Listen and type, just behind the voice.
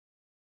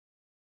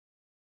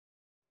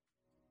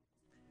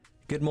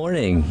Good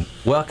morning.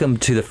 Welcome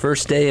to the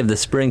first day of the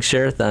Spring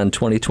Share-a-thon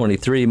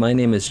 2023. My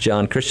name is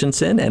John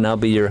Christensen, and I'll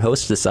be your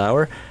host this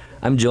hour.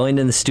 I'm joined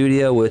in the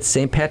studio with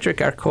St.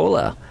 Patrick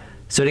Arcola.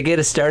 So to get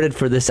us started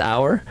for this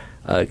hour,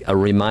 a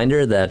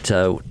reminder that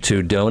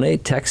to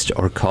donate, text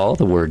or call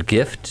the word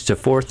GIFT to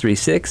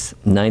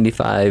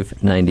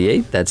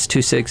 436-9598. That's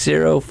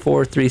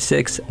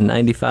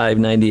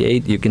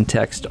 260-436-9598. You can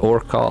text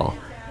or call.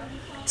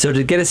 So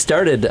to get us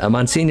started,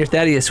 Monsignor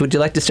Thaddeus, would you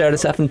like to start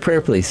us off in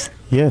prayer, please?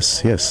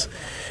 Yes.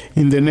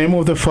 In the name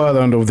of the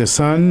Father, and of the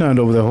Son, and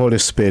of the Holy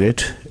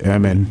Spirit.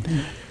 Amen.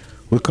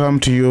 We come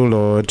to you,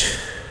 Lord,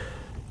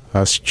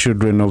 as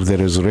children of the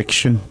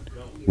resurrection,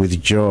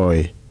 with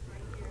joy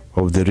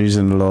of the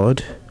risen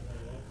Lord.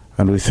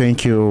 And we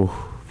thank you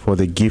for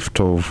the gift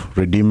of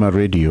Redeemer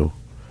Radio,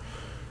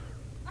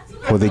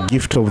 for the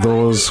gift of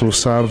those who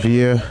serve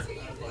here.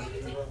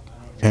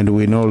 And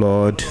we know,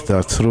 Lord,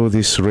 that through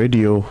this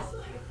radio,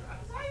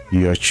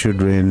 your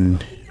children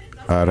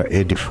are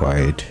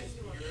edified.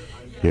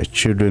 Your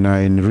children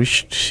are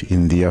enriched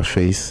in their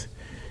faith,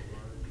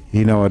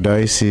 in our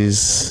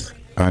diocese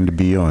and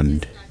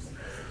beyond.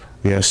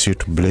 We ask you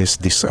to bless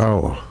this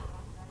hour,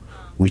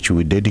 which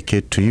we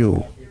dedicate to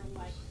you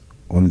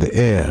on the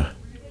air,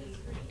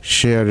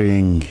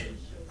 sharing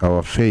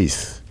our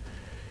faith,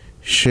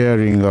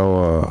 sharing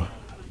our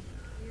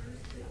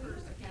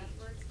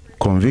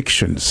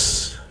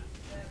convictions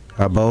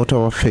about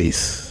our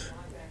faith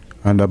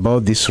and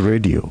about this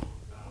radio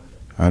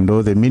and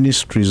all the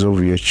ministries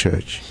of your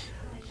church,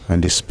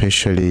 and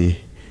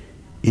especially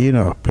in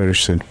our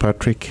parish St.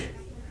 Patrick.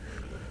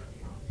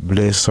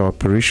 Bless our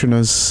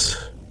parishioners.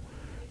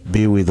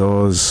 Be with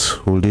those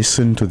who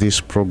listen to this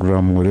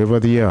program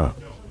wherever they are.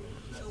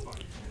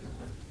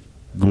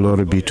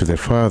 Glory be to the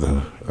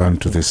Father,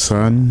 and to the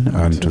Son,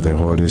 and to the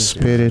Holy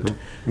Spirit,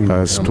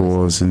 as it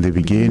was in the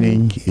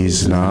beginning,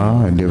 is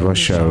now, and ever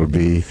shall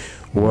be,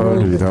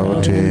 world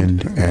without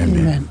end.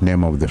 Amen.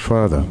 Name of the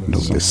Father, and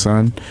of the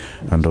Son,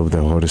 and of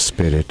the Holy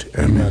Spirit.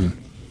 Amen.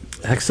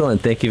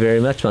 Excellent. Thank you very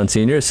much,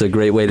 Monsignor. It's a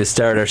great way to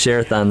start our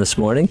Share-a-thon this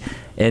morning.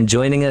 And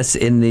joining us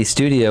in the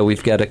studio,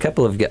 we've got a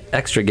couple of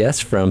extra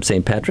guests from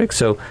St. Patrick.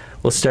 So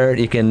we'll start.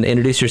 You can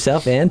introduce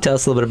yourself and tell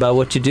us a little bit about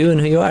what you do and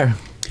who you are.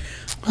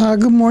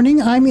 Good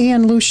morning. I'm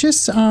Ann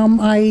Lucius.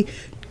 My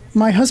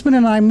husband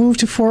and I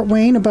moved to Fort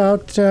Wayne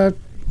about a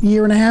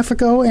year and a half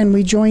ago, and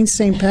we joined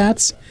St.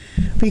 Pat's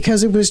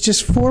because it was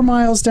just 4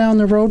 miles down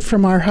the road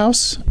from our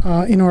house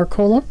in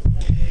Arcola.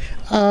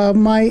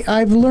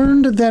 I've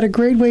learned that a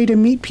great way to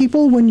meet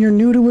people when you're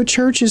new to a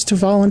church is to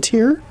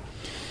volunteer.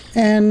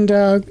 And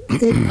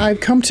I've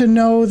come to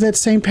know that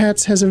St.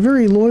 Pat's has a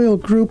very loyal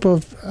group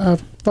of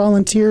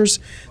volunteers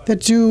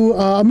that do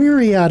a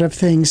myriad of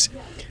things.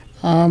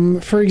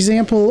 For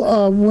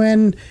example,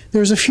 when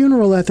there's a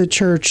funeral at the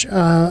church,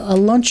 a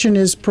luncheon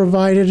is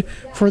provided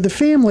for the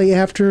family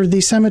after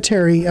the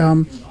cemetery.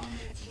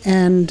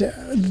 And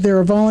there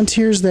are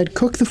volunteers that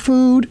cook the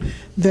food,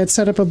 that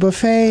set up a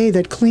buffet,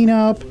 that clean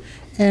up,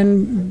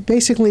 and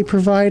basically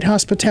provide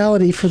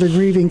hospitality for the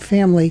grieving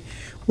family,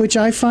 which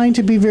I find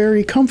to be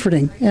very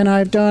comforting. And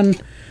I've done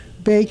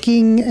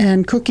baking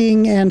and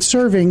cooking and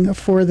serving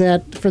for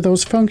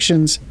those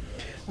functions.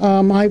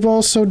 I've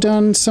also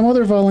done some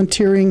other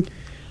volunteering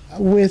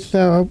with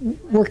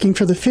working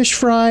for the fish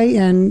fry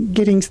and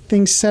getting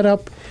things set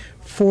up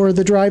for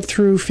the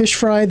drive-through fish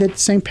fry that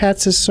St.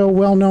 Pat's is so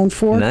well known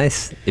for.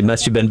 Nice. It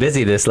must have been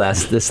busy this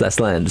last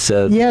Lent.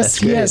 So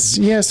yes, we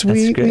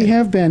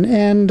have been.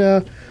 And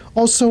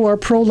also our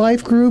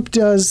pro-life group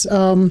does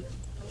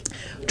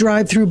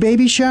drive-through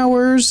baby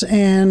showers,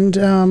 and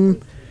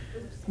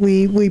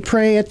we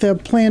pray at the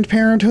Planned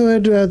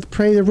Parenthood,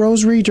 pray the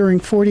Rosary during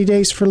 40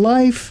 Days for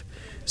Life.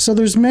 So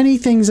there's many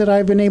things that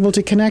I've been able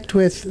to connect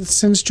with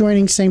since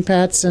joining St.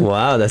 Pat's. And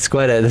wow, that's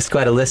quite a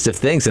list of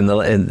things in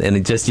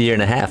just a year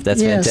and a half.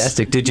 That's yes.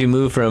 Fantastic. Did you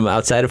move from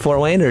outside of Fort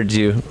Wayne, or did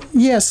you?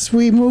 Yes,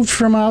 we moved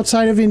from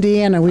outside of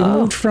Indiana. We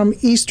moved from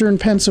eastern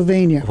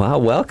Pennsylvania. Wow,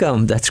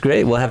 welcome. That's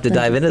great. We'll have to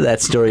dive into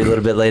that story a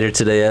little bit later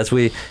today, as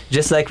we,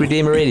 just like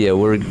Redeemer Radio,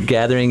 we're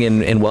gathering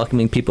and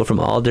welcoming people from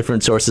all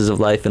different sources of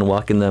life and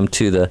walking them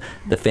to the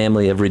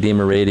family of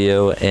Redeemer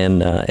Radio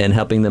and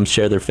helping them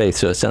share their faith.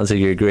 So it sounds like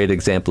you're a great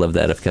example of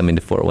that, of coming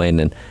to Fort Wayne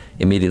and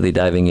immediately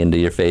diving into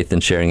your faith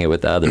and sharing it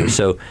with others.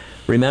 So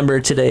remember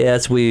today,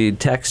 as we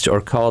text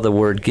or call the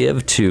word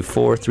GIVE to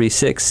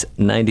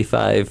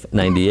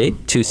 436-9598,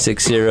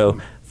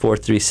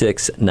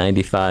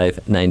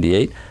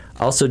 260-436-9598.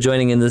 Also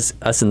joining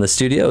us in the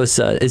studio is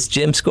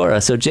Jim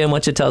Scora. So Jim, why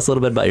don't you tell us a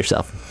little bit about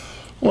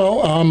yourself?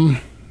 Well,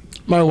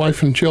 my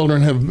wife and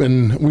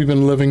children we've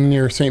been living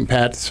near St.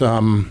 Pat's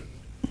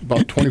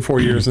about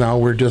 24 years now.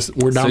 We're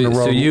down the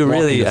road. So you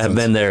really have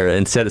been there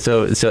instead.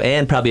 So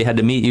Ann probably had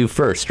to meet you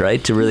first,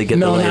 right, to really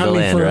get the lay of the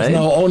land, right?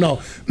 No.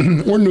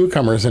 We're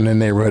newcomers in the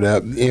neighborhood.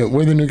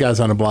 We're the new guys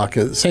on the block.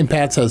 St.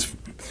 Pat's has,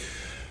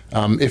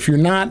 if you're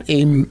not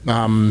a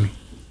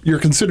you're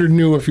considered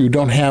new if you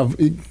don't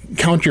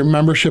count your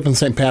membership in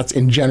St. Pat's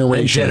in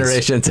generations.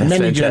 Generations, that's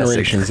many fantastic.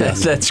 generations.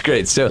 Yes. That's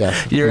great. So Yeah.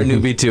 you're a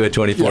newbie too at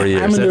 24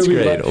 years. I'm a That's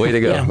newbie, great. but- Way to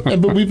go. Yeah,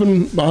 but we've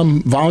been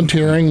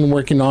volunteering and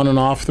working on and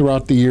off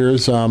throughout the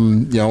years.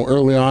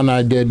 Early on,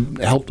 I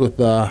helped with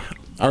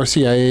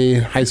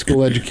RCIA high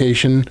school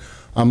education.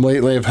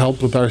 Lately, I've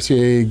helped with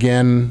RCIA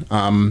again.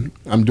 I'm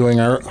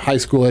doing our high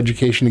school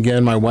education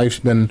again. My wife's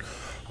been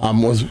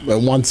was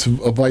once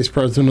a vice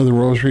president of the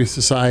Rosary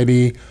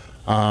Society.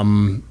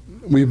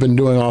 We've been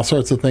doing all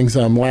sorts of things.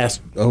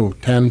 Last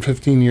 10,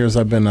 15 years,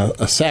 I've been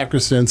a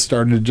sacristan,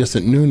 started just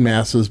at noon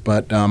masses,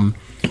 but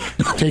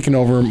taken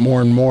over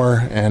more and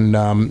more, and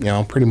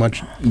pretty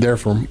much there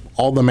for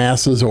all the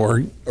masses,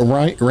 or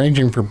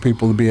arranging for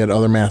people to be at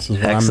other masses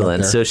when I'm not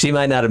Excellent. there. So she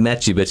might not have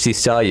met you, but she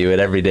saw you at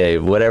every day.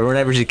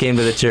 Whenever she came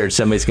to the church,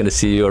 somebody's going to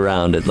see you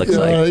around, it looks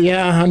like.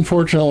 Yeah,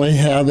 unfortunately,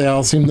 they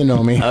all seem to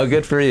know me. Oh,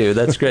 good for you.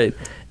 That's great.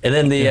 And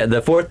then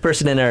the fourth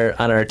person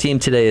on our team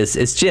today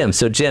is Jim.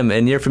 So Jim,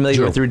 and you're familiar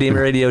Joe. with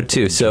Redeemer Radio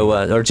too. So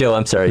or Joe,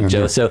 I'm sorry,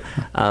 Joe. So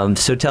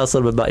so tell us a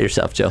little bit about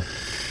yourself, Joe.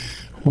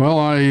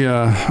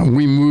 Well,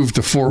 we moved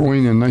to Fort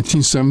Wayne in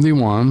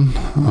 1971.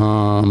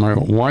 My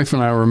wife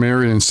and I were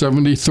married in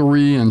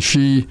 73, and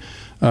she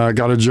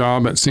got a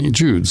job at St.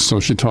 Jude's. So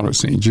she taught at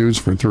St. Jude's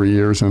for 3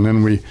 years, and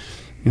then we,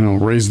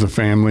 raised the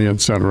family,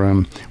 etc.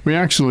 And we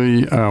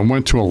actually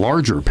went to a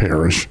larger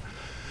parish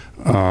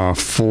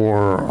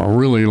for a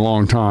really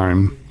long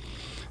time.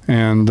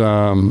 And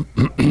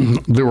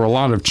there were a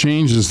lot of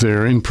changes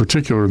there, in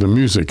particular the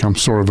music. I'm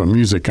sort of a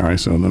music guy,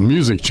 so the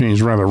music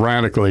changed rather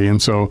radically.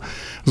 And so I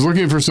was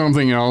looking for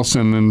something else.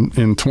 And then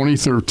in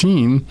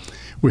 2013,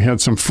 we had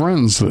some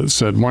friends that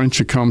said, why don't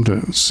you come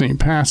to St.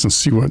 Pat's and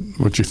see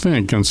what you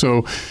think? And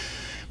so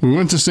we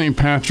went to St.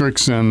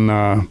 Patrick's, and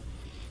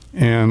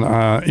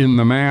in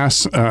the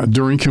Mass,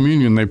 during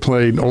communion, they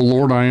played, "Oh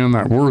Lord, I Am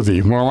Not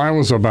Worthy." Well, I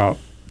was about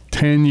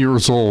 10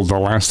 years old the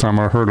last time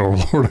I heard,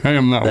 "Oh Lord, I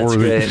Am Not That's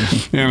Worthy."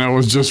 great. And it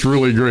was just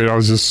really great. I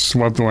was just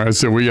swept away. I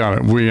said, we got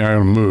to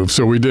move.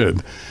 So we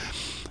did.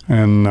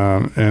 And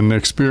the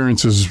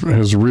experience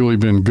has really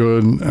been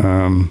good.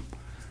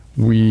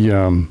 We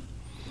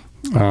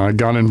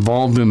got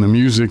involved in the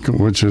music,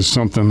 which is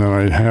something that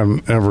I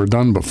haven't ever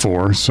done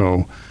before.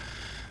 So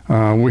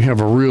we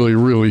have a really,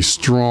 really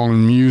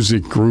strong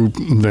music group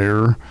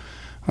there.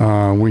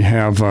 We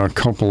have a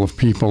couple of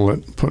people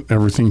that put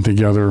everything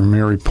together,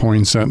 Mary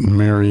Poinsett and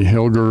Mary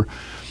Hilger.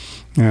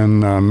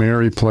 And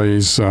Mary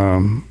plays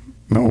the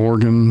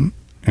organ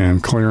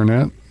and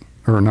clarinet.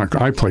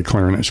 I play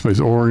clarinet. She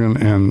plays organ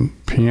and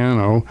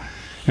piano.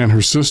 And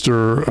her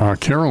sister,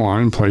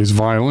 Caroline, plays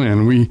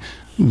violin.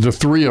 The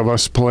three of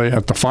us play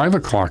at the 5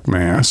 o'clock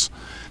Mass.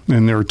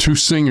 And there are two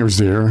singers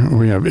there.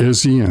 We have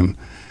Izzy and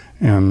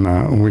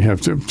we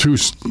have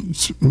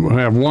we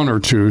have one or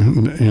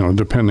two,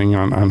 depending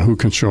on who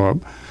can show up.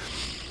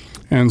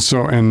 And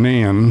so, and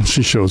Nan,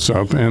 she shows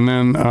up. And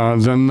then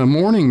the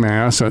morning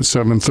Mass at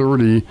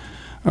 7:30,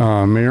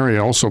 Mary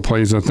also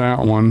plays at that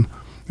one.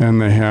 And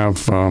they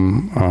have,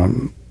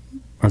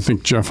 I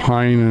think, Jeff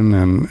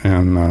Heinen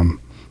and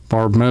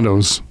Barb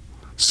Meadows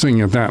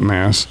sing at that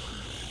Mass.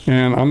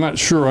 And I'm not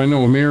sure, I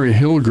know Mary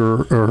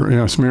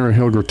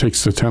Hilger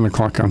takes the 10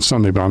 o'clock on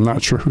Sunday, but I'm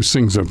not sure who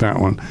sings at that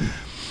one.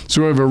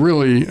 So we have a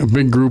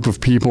big group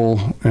of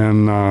people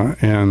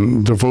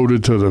and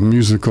devoted to the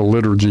musical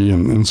liturgy,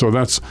 and so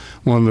that's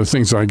one of the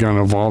things I got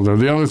involved in.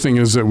 The other thing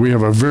is that we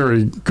have a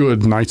very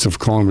good Knights of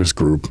Columbus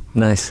group.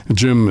 Nice.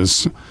 Jim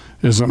is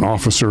an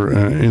officer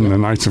in the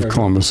Knights of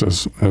Columbus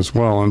as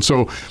well, and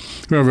so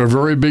we have a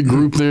very big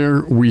group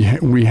there.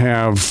 We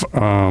have.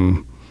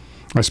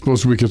 I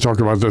suppose we could talk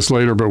about this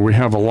later, but we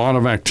have a lot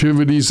of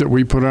activities that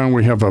we put on.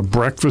 We have a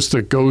breakfast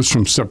that goes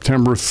from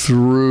September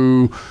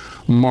through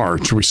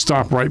March. We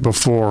stop right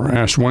before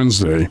Ash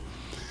Wednesday.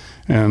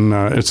 And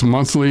it's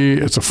monthly.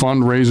 It's a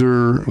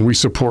fundraiser. We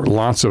support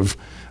lots of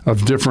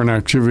different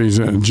activities.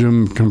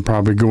 Jim can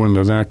probably go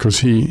into that because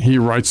he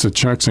writes the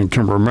checks and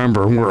can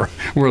remember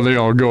where they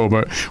all go.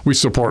 But we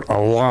support a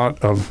lot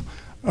of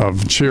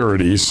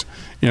charities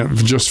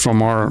just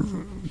from our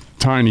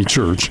tiny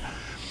church.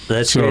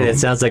 That's great. It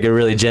sounds like a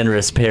really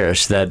generous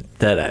parish that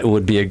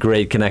would be a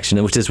great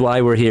connection, which is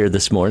why we're here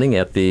this morning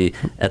at the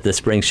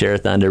Spring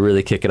Share-a-thon to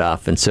really kick it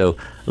off. And so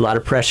a lot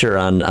of pressure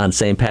on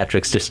St.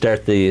 Patrick's to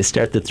start the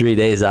 3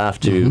 days off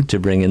to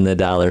bring in the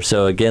dollar.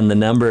 So again, the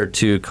number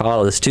to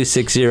call is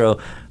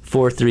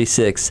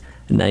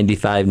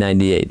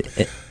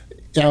 260-436-9598.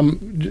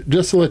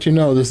 Just to let you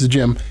know, this is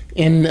Jim.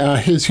 In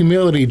his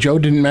humility, Joe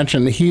didn't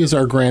mention that he is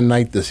our Grand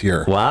Knight this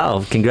year.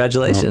 Wow,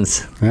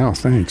 congratulations. Yeah,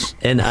 thanks.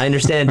 And I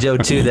understand, Joe,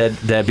 too,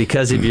 that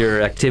because of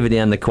your activity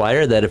on the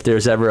choir, that if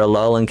there's ever a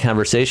lull in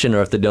conversation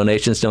or if the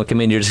donations don't come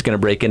in, you're just going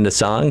to break into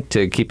song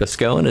to keep us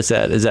going. Is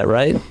that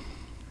right?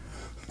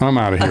 I'm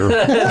out of here.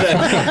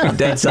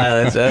 Dead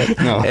silence.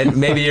 No. And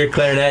maybe your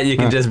clarinet, you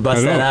can just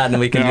bust that out and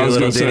we can do a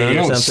little ditty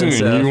or something.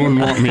 Sing. You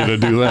wouldn't want me to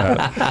do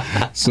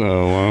that.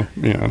 So,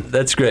 yeah.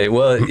 That's great.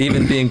 Well,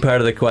 even being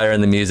part of the choir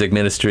and the music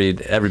ministry,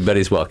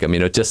 everybody's welcome.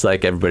 Just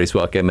like everybody's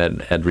welcome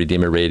at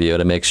Redeemer Radio,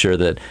 to make sure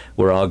that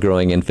we're all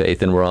growing in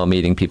faith and we're all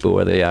meeting people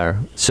where they are.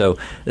 So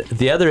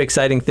the other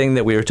exciting thing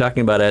that we were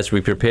talking about as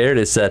we prepared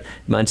is that,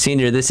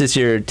 Monsignor, this is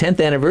your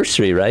 10th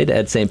anniversary, right,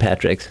 at St.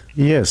 Patrick's?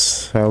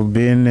 Yes, I've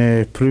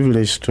been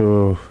privileged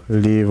to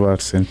live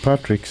at St.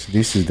 Patrick's.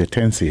 This is the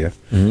 10th year.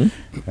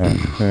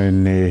 Mm-hmm.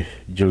 In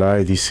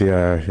July this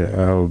year,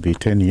 I'll be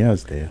 10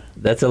 years there.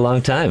 That's a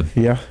long time.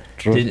 Yeah,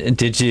 true.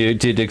 Did you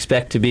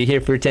expect to be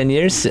here for 10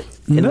 years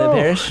in the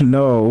parish?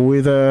 No,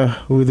 with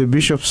the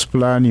bishop's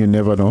plan, you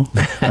never know,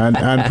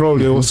 and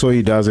probably also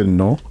he doesn't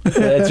know.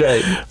 That's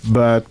right.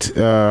 But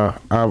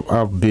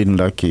I've been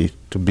lucky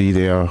to be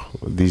there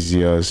these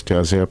years. It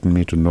has helped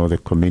me to know the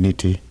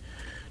community,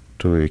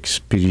 to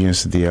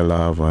experience their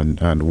love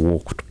and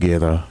walk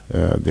together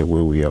the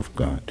way we have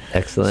gone.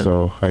 Excellent.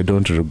 So I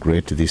don't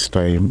regret this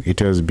time.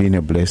 It has been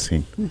a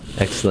blessing.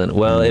 Excellent.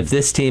 Well, if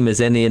this team is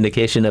any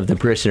indication of the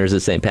parishioners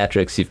of St.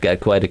 Patrick's, you've got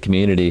quite a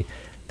community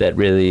that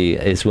really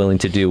is willing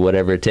to do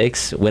whatever it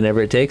takes,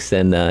 whenever it takes,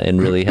 and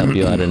really help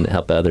you out and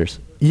help others.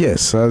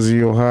 Yes, as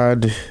you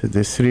heard,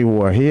 the three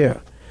who are here,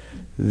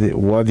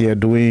 what they are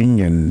doing,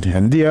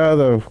 and the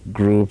other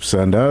groups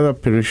and other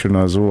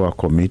parishioners who are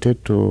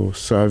committed to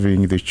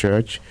serving the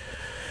church,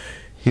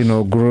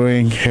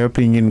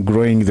 helping in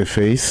growing the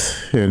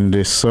faith.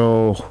 And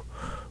so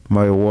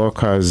my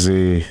work as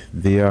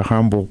their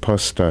humble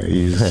pastor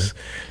is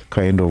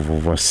kind of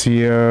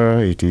overseer.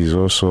 It is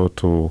also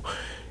to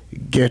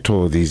get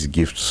all these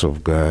gifts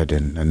of God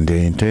and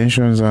their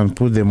intentions and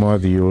put them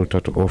at the altar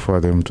to offer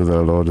them to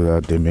the Lord,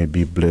 that they may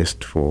be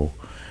blessed for,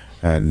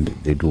 and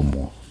they do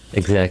more.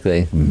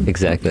 Exactly.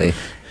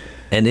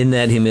 And in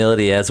that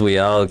humility, as we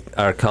all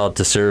are called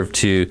to serve,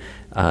 to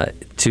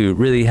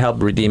really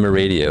help Redeemer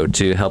Radio,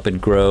 to help it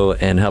grow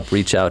and help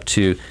reach out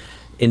to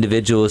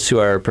individuals who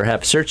are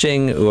perhaps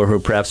searching or who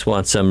perhaps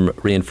want some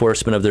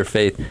reinforcement of their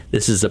faith,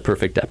 this is a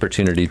perfect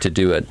opportunity to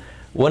do it.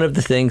 One of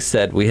the things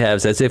that we have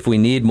is, as if we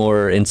need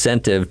more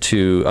incentive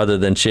to, other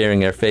than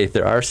sharing our faith,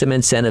 there are some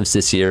incentives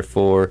this year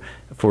for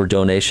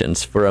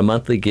donations. For a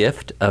monthly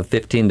gift of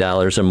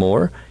 $15 or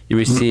more, you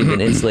receive an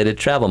insulated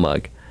travel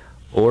mug.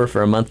 Or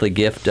for a monthly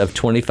gift of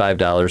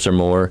 $25 or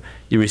more,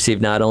 you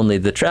receive not only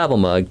the travel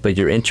mug, but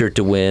you're entered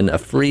to win a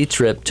free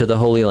trip to the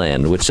Holy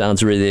Land, which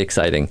sounds really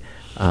exciting.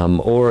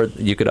 Or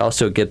you could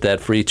also get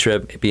that free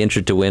trip, be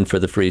entered to win for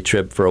the free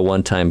trip for a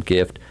one-time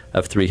gift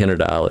of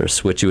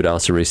 $300, which you would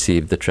also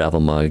receive the travel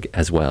mug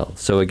as well.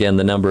 So again,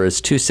 the number is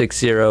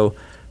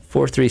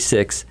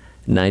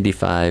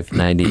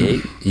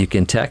 260-436-9598. You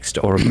can text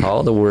or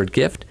call the word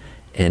gift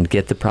and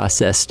get the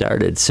process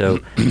started.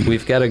 So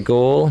we've got a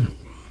goal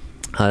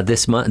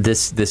this month,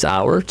 this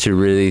hour, to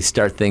really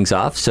start things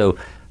off. So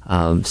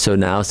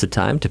now's the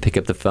time to pick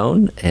up the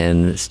phone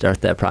and start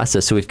that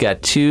process. So we've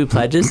got 2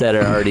 pledges that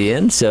are already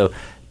in. So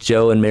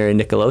Joe and Mary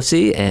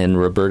Nicolosi and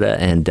Roberta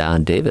and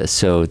Don Davis.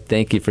 So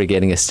thank you for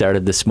getting us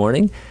started this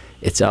morning.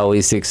 It's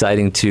always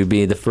exciting to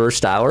be the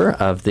first hour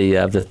of the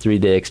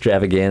 3-day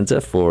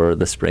extravaganza for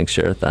the Spring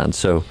Share-a-thon.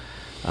 So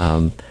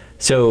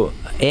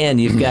Anne,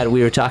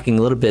 we were talking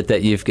a little bit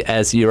that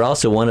you're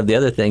also, one of the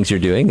other things you're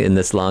doing in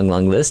this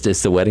long list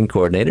is the wedding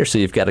coordinator. So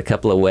you've got a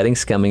couple of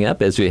weddings coming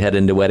up as we head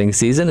into wedding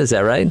season. Is that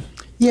right?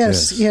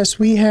 Yes.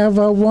 We have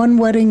one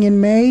wedding in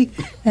May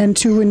and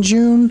 2 in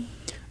June.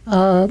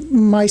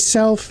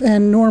 Myself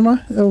and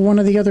Norma, one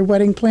of the other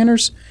wedding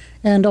planners,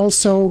 and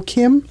also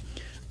Kim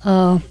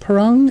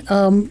Perung,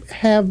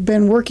 have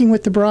been working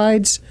with the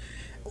brides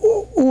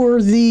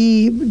or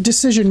the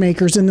decision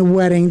makers in the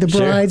wedding, the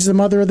brides, the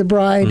mother of the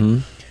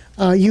bride,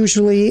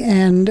 usually,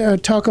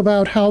 and talk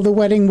about how the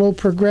wedding will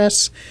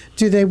progress.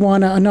 Do they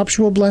want a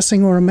nuptial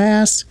blessing or a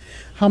mass?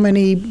 How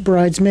many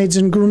bridesmaids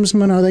and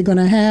groomsmen are they going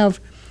to have?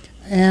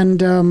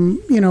 And,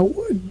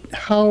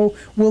 how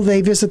will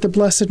they visit the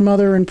Blessed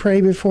Mother and pray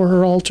before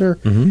her altar?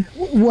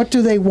 What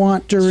do they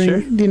want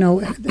during,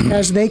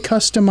 as they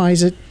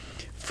customize it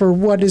for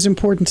what is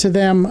important to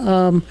them?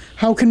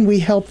 How can we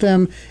help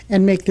them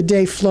and make the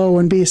day flow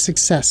and be a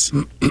success?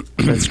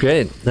 That's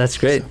great.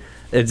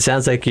 It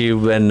sounds like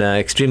you've been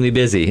extremely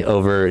busy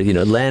over,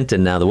 Lent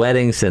and now the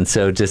weddings. And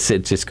so it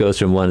just goes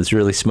from one. It's a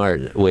really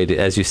smart way to,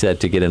 as you said,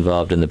 to get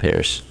involved in the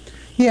parish.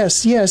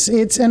 Yes.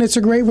 It's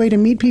a great way to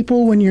meet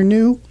people when you're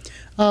new.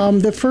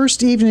 The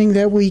first evening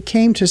that we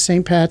came to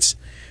St. Pat's,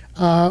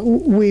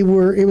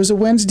 it was a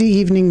Wednesday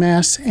evening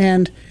Mass,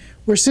 and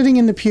we're sitting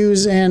in the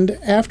pews, and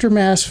after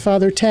Mass,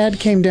 Father Tad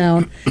came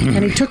down,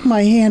 and he took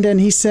my hand, and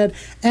he said,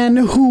 "And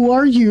who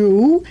are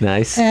you?"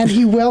 Nice. And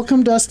he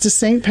welcomed us to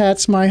St.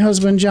 Pat's, my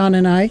husband John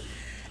and I.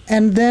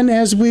 And then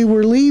as we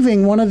were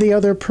leaving, one of the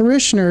other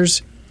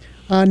parishioners,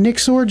 Nick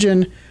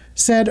Sorgen,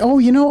 said, "Oh,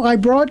 I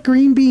brought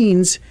green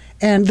beans,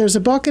 And there's a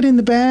bucket in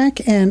the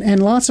back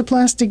and lots of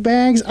plastic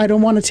bags. I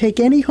don't want to take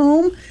any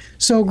home,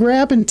 so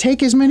grab and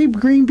take as many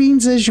green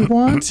beans as you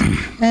want,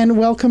 and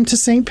welcome to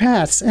St.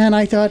 Pat's. And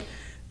I thought,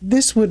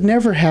 this would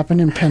never happen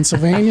in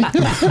Pennsylvania.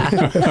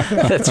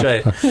 That's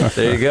right.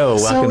 There you go.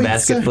 Welcome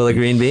basket full of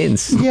green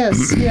beans.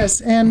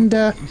 Yes. And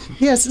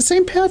yes,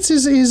 St. Pat's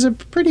is a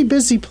pretty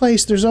busy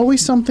place. There's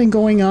always something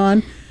going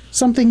on,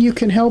 something you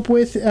can help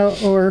with,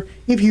 or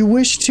if you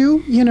wish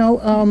to,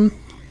 the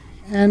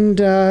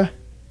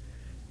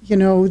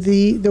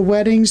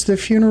weddings, the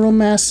funeral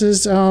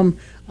masses.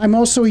 I'm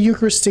also a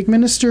Eucharistic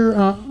minister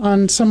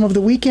on some of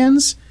the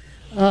weekends.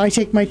 I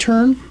take my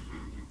turn.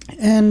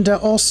 And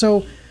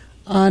also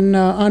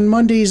on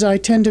Mondays, I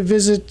tend to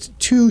visit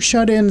 2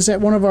 shut-ins at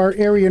one of our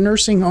area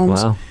nursing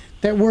homes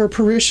that were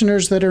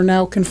parishioners that are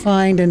now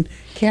confined and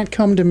can't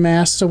come to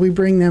Mass, so we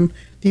bring them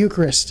the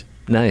Eucharist.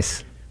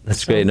 Nice.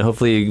 That's great, and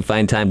hopefully you can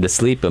find time to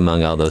sleep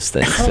among all those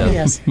things. Oh,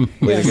 yes.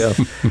 Way to go.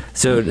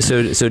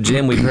 So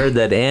Jim, we've heard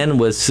that Anne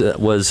was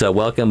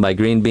welcomed by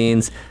green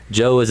beans.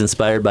 Joe was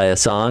inspired by a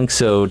song.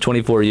 So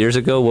 24 years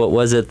ago, what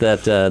was it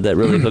that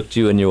really hooked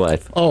you and your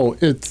wife? Oh,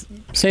 it's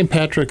St.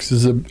 Patrick's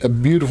is a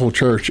beautiful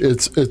church.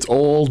 It's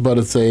old, but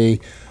it's I'm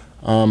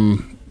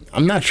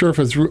not sure if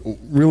it's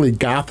really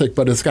Gothic,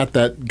 but it's got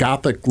that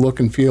Gothic look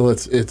and feel.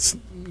 It's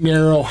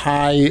narrow,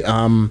 high.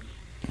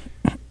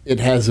 It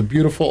has a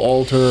beautiful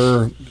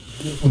altar,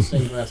 beautiful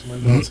stained glass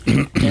windows.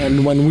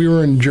 And when we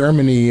were in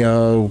Germany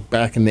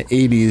back in the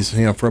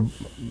 80s, for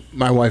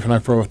my wife and I,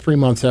 for 3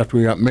 months after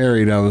we got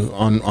married, I was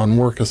on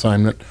work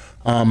assignment.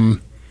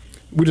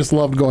 We just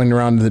loved going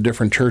around to the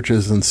different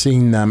churches and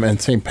seeing them. And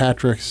St.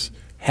 Patrick's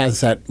has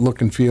that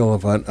look and feel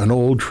of an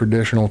old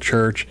traditional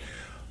church.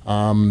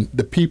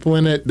 The people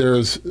in it,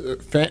 there's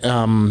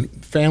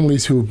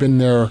families who have been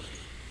there,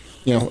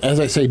 as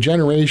I say,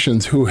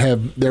 generations who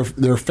have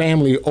their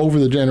family over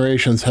the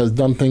generations has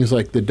done things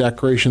like the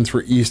decorations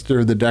for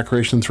Easter, the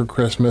decorations for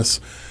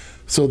Christmas.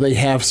 So they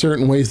have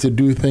certain ways to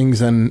do things,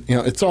 and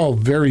it's all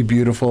very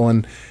beautiful,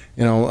 and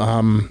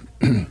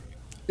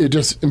it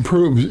just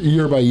improves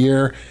year by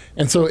year.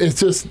 And so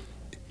it's a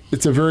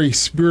very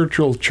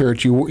spiritual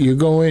church. You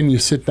go in, you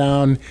sit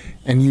down,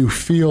 and you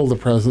feel the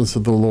presence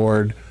of the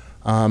Lord.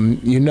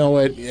 You know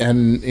it,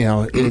 and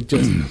it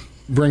just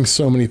brings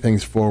so many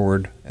things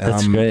forward.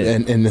 That's great.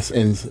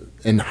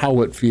 And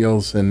how it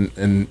feels,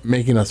 and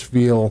making us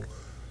feel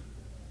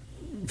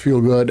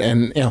good,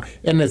 and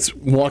it's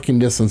walking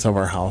distance of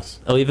our house.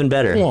 Oh, even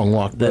better. It's a long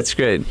walk. That's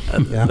great.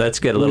 That's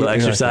good. A little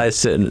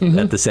exercise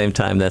at the same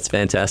time. That's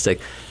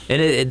fantastic.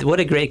 And what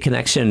a great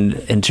connection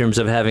in terms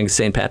of having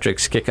St.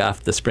 Patrick's kick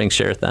off the Spring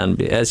Share-a-thon.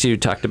 As you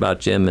talked about,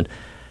 Jim,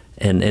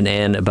 and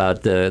Anne,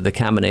 about the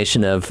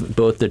combination of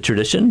both the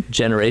tradition,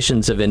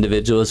 generations of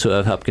individuals who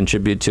have helped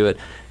contribute to it,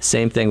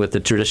 same thing with the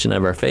tradition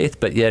of our faith,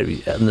 but yet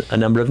a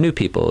number of new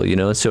people,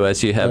 so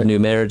as you have new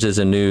marriages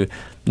and new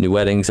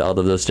weddings, all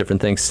of those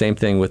different things, same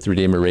thing with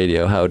Redeemer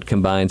Radio, how it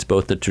combines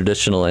both the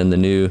traditional and the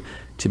new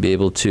to be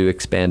able to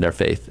expand our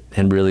faith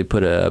and really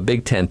put a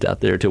big tent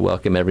out there to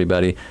welcome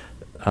everybody.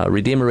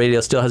 Redeemer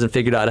Radio still hasn't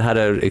figured out how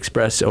to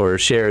express or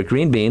share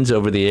green beans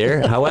over the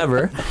air.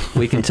 However,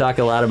 we can talk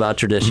a lot about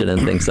tradition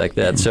and things like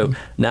that. So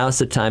now's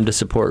the time to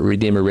support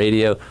Redeemer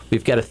Radio.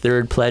 We've got a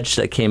third pledge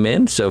that came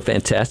in, so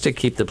fantastic.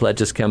 Keep the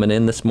pledges coming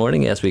in this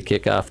morning as we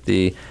kick off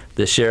the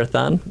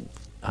Share-a-thon.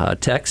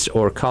 Text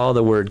or call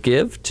the word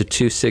GIVE to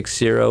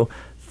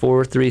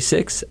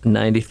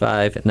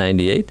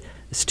 260-436-9598.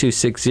 It's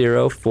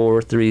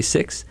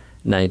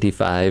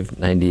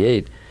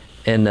 260-436-9598.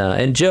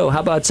 And Joe, how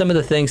about some of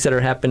the things that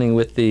are happening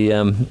with the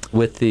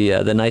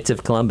Knights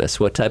of Columbus?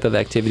 What type of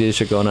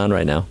activities are going on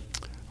right now?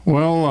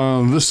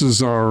 Well, this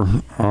is our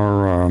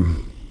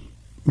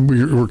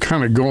we're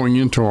kind of going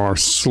into our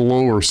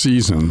slower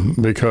season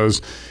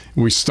because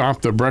we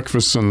stopped the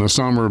breakfasts in the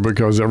summer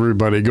because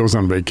everybody goes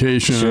on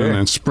vacation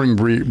and spring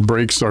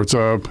break starts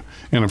up,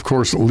 and of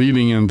course,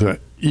 leading into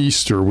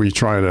Easter, we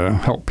try to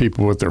help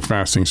people with their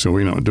fasting, so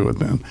we don't do it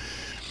then.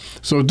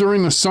 So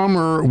during the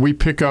summer, we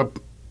pick up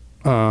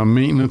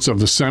maintenance of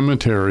the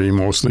cemetery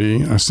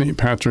mostly. St.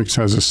 Patrick's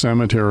has a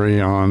cemetery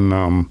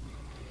on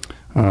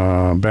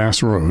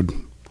Bass Road.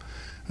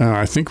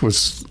 I think it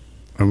was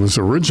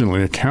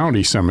originally a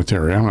county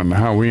cemetery. I don't know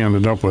how we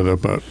ended up with it,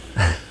 but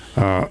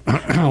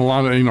a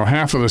lot of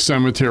half of the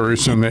cemetery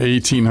is from the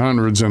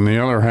 1800s, and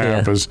the other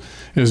half is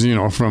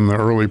from the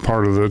early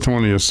part of the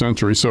 20th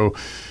century. So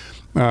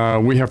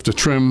we have to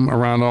trim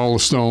around all the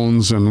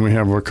stones, and we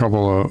have a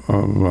couple of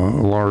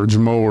large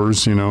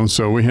mowers,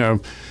 So we have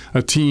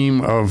a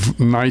team of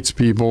Knights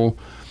people,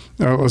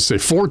 let's say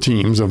 4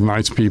 teams of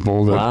Knights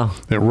people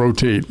that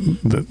rotate,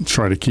 that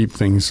try to keep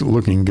things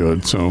looking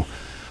good. So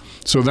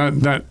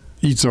that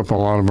eats up a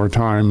lot of our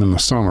time in the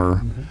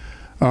summer.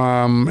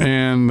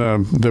 And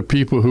the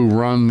people who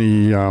run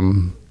the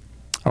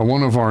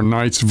one of our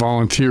Knights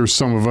volunteers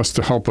some of us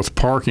to help with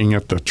parking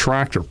at the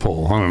tractor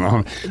pull. I don't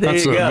know. There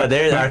you go.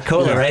 There's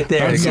Arcola right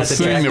there. That's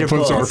the thing that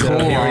puts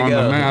Arcola on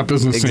the map,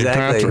 isn't St.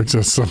 Patrick's?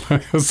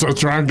 It's a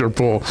tractor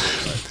pull.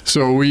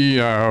 So we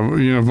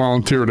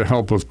volunteer to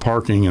help with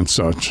parking and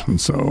such.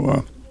 And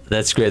so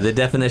that's great. The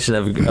definition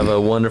of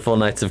a wonderful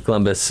Knights of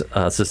Columbus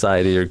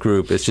society or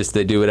group is just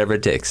they do whatever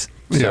it takes.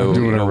 So,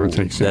 do whatever it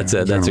takes. That's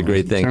a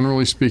great thing.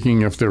 Generally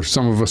speaking, if there's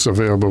some of us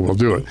available, we'll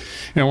do it.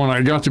 And when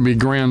I got to be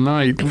Grand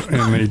Knight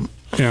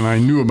and I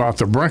knew about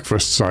the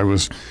breakfasts, I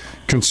was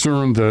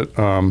concerned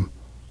that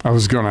I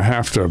was going to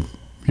have to,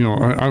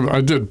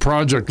 I did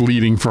project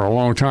leading for a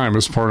long time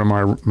as part of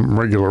my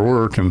regular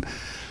work, and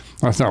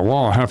I thought, well,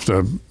 I'll have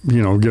to,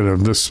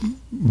 get this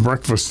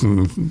breakfast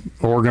and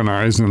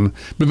organized,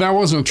 but that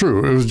wasn't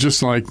true. It was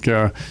just like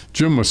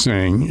Jim was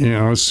saying.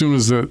 As soon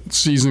as the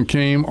season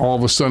came, all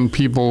of a sudden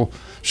people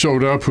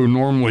showed up who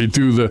normally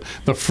do the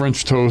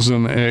French toast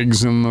and the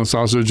eggs and the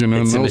sausage, and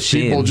those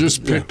people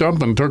just picked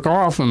up and took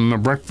off, and the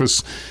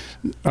breakfast.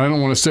 I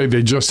don't want to say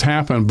they just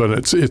happened,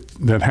 but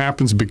that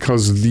happens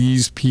because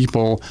these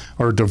people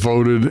are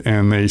devoted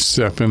and they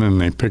step in and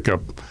they pick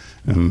up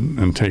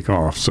and take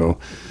off. So.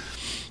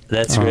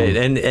 That's great.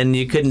 And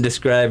you couldn't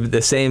describe,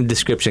 the same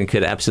description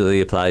could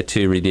absolutely apply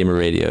to Redeemer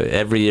Radio.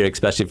 Every year,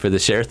 especially for the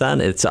Share-a-thon,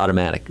 it's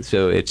automatic.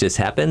 So it just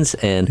happens,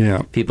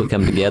 and people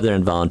come together,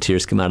 and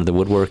volunteers come out of the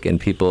woodwork,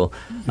 and people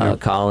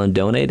call and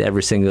donate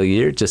every single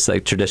year, just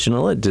like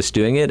traditional, just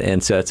doing it.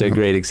 And so it's a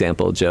great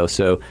example, Joe.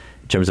 So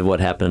in terms of what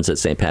happens at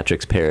St.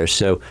 Patrick's Parish.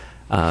 So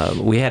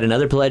we had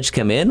another pledge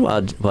come in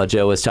while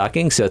Joe was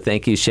talking, so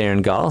thank you,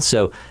 Sharon Gall.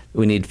 So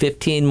we need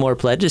 15 more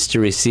pledges to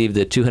receive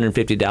the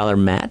 $250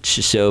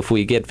 match. So if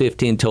we get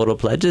 15 total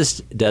pledges,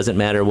 it doesn't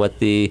matter what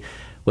the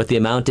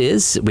amount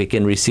is, we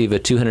can receive a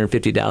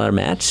 $250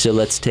 match. So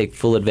let's take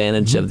full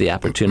advantage of the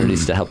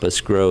opportunities to help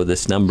us grow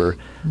this number.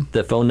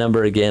 The phone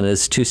number again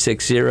is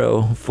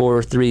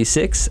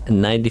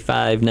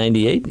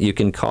 260-436-9598. You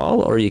can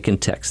call or you can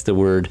text the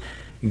word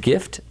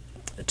GIFT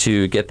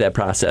to get that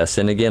process.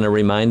 And again, a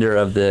reminder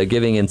of the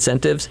giving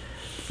incentives.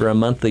 For a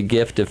monthly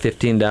gift of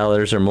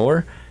 $15 or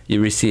more, you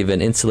receive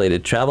an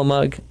insulated travel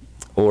mug,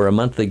 or a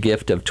monthly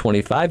gift of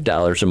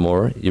 $25 or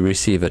more, you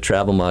receive a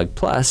travel mug,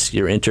 plus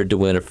you're entered to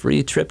win a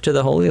free trip to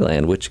the Holy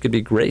Land, which could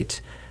be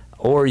great.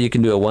 Or you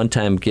can do a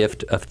one-time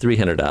gift of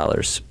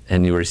 $300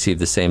 and you receive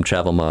the same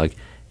travel mug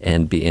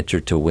and be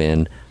entered to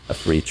win a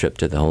free trip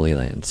to the Holy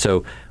Land.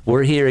 So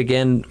we're here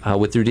again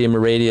with Redeemer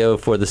Radio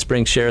for the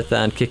Spring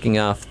Share-a-thon, kicking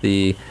off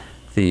the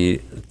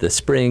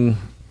spring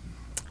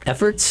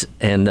efforts,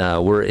 and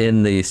we're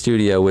in the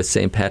studio with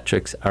St.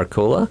 Patrick's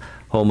Arcola,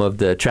 home of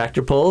the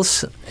tractor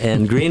pulls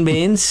and green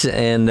beans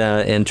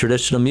and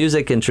traditional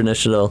music and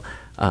traditional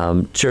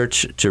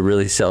church to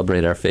really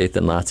celebrate our faith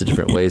in lots of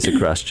different ways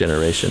across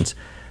generations.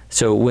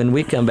 So when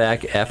we come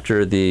back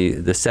after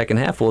the second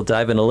half, we'll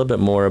dive in a little bit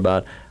more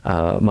about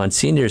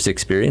Monsignor's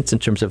experience in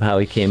terms of how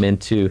he came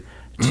into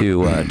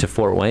to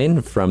Fort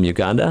Wayne from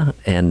Uganda,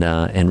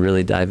 and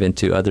really dive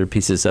into other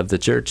pieces of the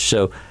church.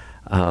 So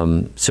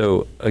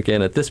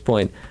again, at this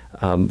point,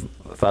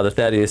 Father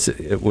Thaddeus,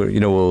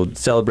 we'll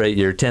celebrate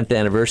your 10th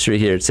anniversary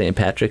here at St.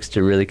 Patrick's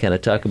to really kind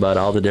of talk about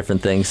all the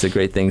different things, the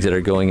great things that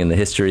are going in the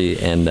history,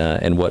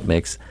 and what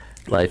makes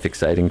life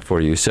exciting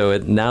for you. So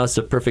now is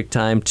the perfect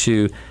time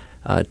to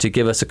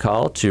give us a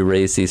call to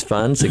raise these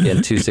funds. Again,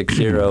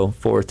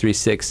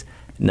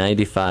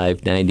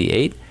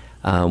 260-436-9598.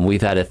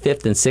 We've had a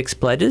 5th and 6th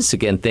pledges.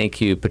 Again, thank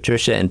you,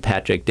 Patricia and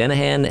Patrick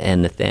Denahan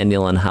and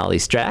Nathaniel and Holly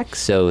Strack.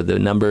 So the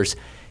numbers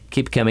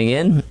keep coming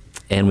in,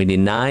 and we need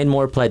 9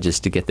 more pledges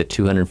to get the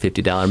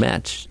 $250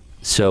 match.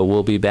 So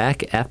we'll be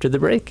back after the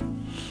break.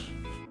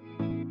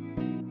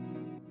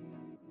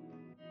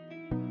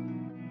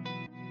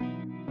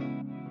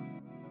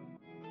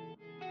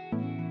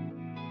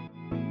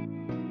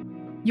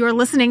 You're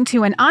listening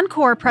to an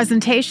encore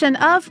presentation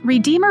of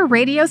Redeemer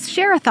Radio's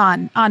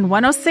Share-a-thon on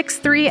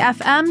 106.3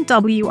 FM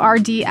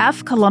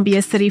WRDF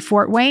Columbia City,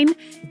 Fort Wayne,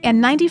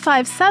 and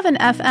 95.7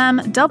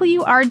 FM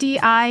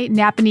WRDI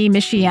Napanee,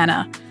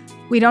 Michiana.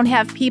 We don't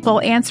have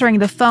people answering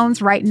the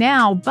phones right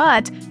now,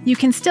 but you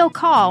can still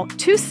call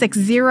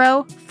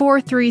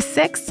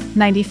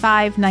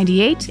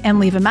 260-436-9598 and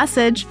leave a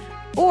message,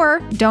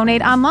 or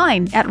donate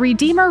online at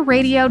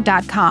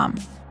redeemerradio.com.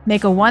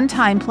 Make a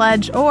one-time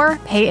pledge or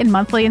pay in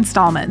monthly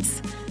installments.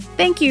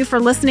 Thank you for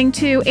listening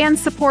to and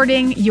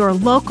supporting your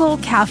local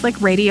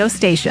Catholic radio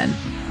station.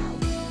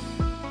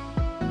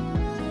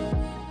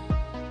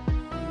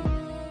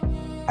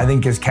 I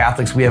think as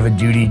Catholics, we have a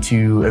duty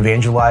to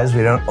evangelize.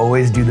 We don't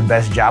always do the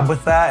best job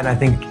with that. And I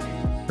think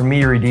for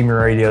me, Redeemer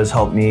Radio has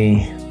helped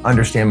me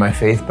understand my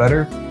faith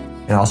better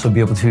and also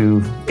be able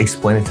to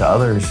explain it to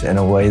others in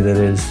a way that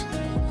is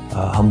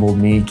humble,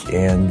 meek,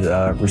 and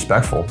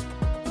respectful.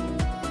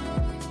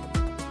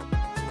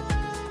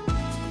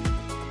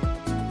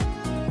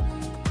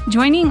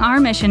 Joining our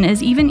mission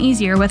is even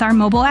easier with our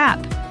mobile app.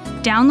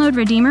 Download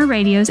Redeemer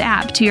Radio's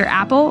app to your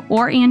Apple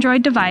or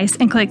Android device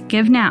and click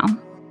Give Now.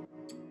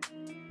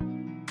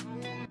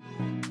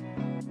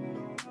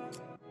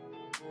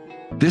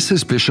 This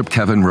is Bishop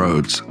Kevin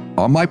Rhodes.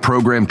 On my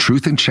program,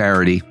 Truth and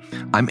Charity,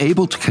 I'm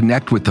able to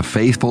connect with the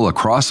faithful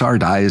across our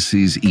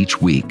diocese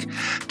each week,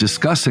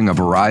 discussing a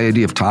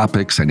variety of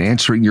topics and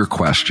answering your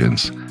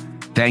questions.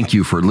 Thank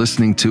you for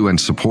listening to and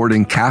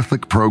supporting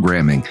Catholic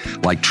programming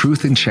like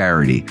Truth and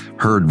Charity,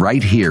 heard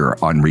right here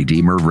on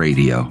Redeemer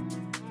Radio.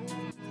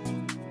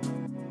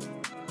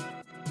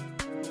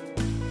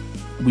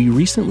 We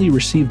recently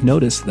received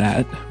notice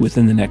that,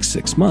 within the next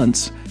 6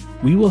 months,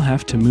 we will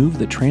have to move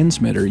the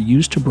transmitter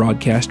used to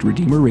broadcast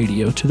Redeemer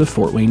Radio to the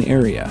Fort Wayne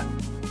area.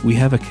 We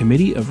have a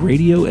committee of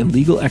radio and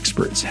legal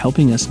experts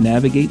helping us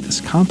navigate this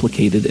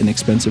complicated and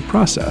expensive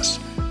process.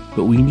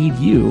 But we need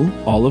you,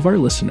 all of our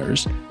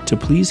listeners, to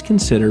please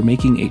consider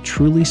making a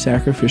truly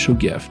sacrificial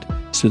gift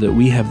so that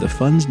we have the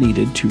funds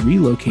needed to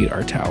relocate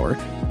our tower,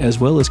 as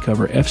well as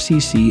cover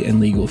FCC and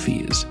legal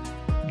fees.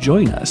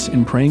 Join us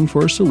in praying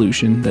for a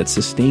solution that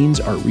sustains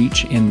our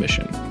reach and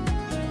mission.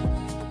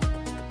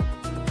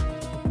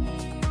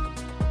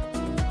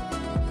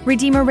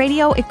 Redeemer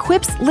Radio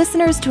equips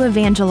listeners to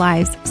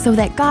evangelize so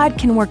that God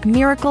can work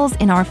miracles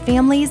in our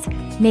families,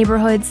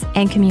 neighborhoods,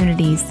 and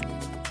communities.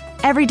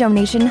 Every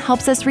donation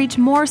helps us reach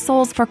more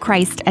souls for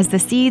Christ as the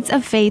seeds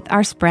of faith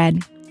are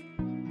spread.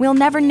 We'll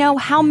never know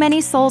how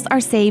many souls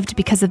are saved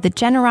because of the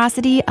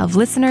generosity of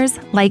listeners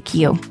like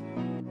you.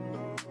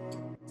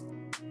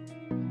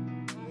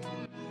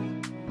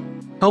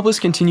 Help us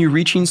continue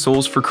reaching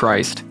souls for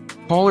Christ.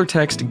 Call or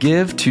text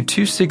GIVE to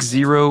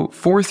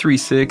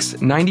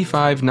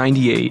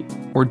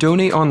 260-436-9598 or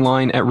donate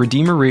online at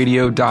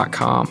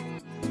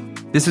redeemerradio.com.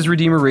 This is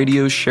Redeemer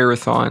Radio's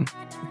Share-a-thon.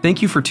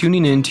 Thank you for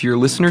tuning in to your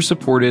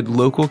listener-supported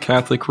local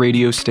Catholic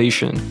radio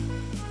station.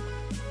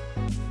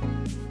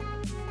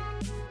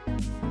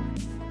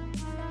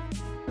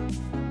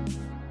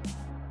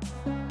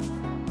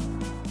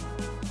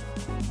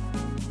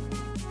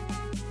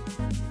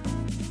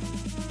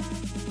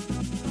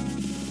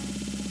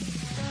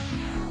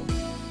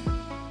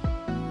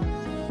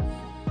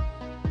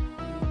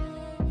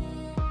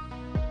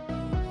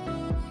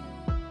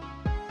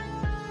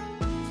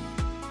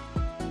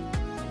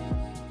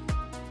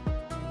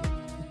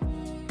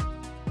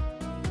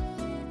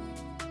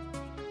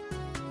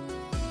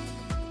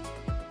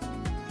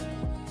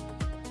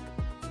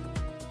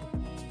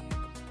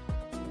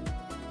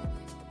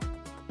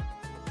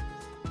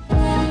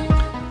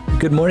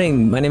 Good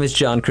morning. My name is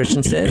John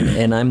Christensen,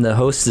 and I'm the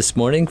host this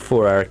morning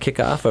for our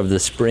kickoff of the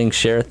Spring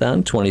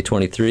Share-a-thon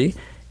 2023.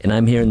 And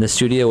I'm here in the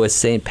studio with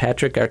St.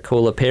 Patrick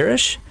Arcola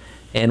Parish,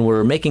 and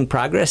we're making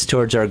progress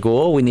towards our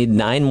goal. We need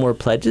 9 more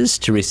pledges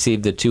to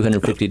receive the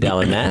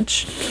 $250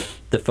 match.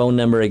 The phone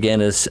number again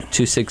is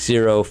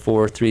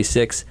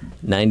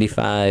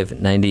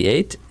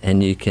 260-436-9598,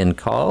 and you can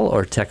call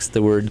or text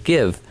the word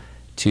GIVE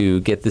to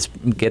get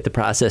the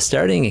process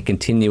starting and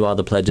continue all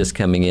the pledges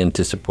coming in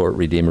to support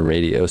Redeemer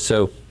Radio.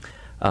 So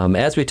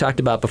as we talked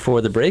about before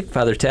the break,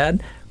 Father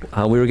Tad,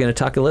 we were going to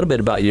talk a little bit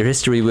about your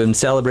history. We've been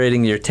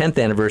celebrating your 10th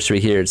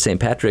anniversary here at St.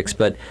 Patrick's,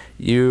 but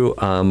you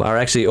are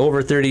actually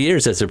over 30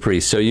 years as a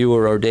priest, so you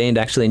were ordained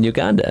actually in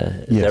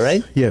Uganda. Is that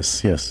right?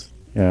 Yes.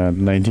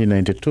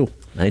 1992.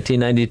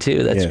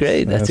 1992. That's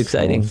great. That's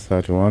exciting.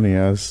 31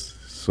 years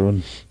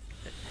soon.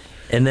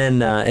 And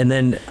then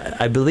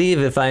I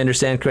believe, if I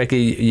understand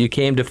correctly, you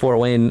came to Fort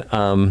Wayne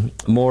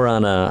more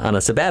on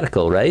a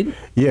sabbatical, right?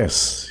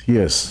 Yes.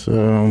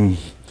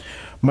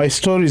 My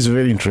story is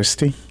very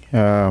interesting.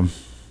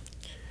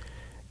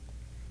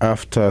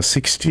 After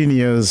 16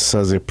 years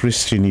as a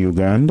priest in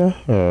Uganda,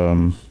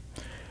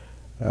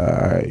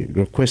 I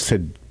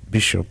requested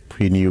bishop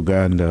in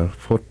Uganda,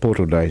 Fort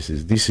Portal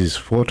Diocese. This is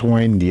Fort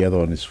Wayne, the other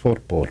one is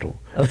Fort Portal.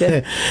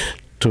 Okay.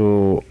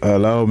 To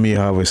allow me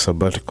have a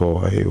sabbatical.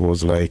 I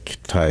was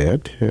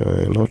tired,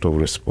 a lot of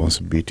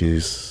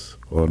responsibilities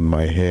on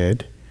my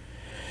head.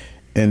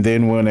 And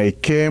then when I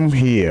came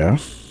here,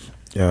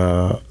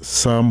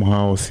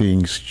 somehow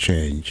things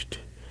changed.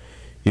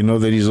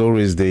 There is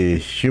always the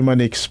human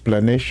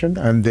explanation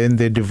and then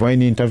the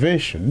divine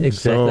intervention.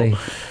 Exactly. So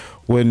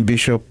when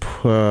Bishop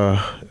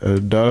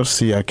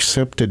Darcy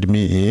accepted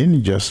me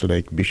in, just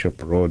like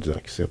Bishop Rhodes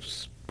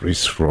accepts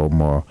priests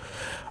from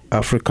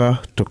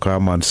Africa to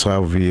come and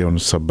serve here on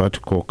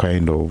sabbatical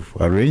kind of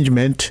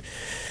arrangement,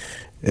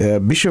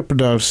 Bishop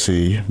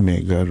Darcy,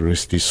 may God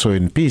rest his soul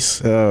in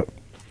peace,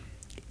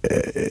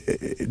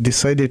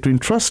 decided to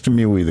entrust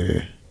me with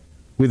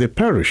a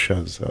parish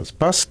as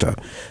pastor,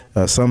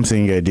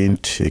 something I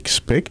didn't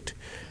expect.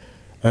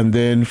 And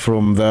then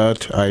from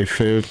that, I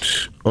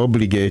felt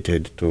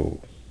obligated to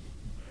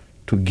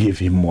give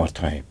him more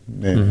time.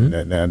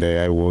 And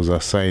I was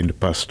assigned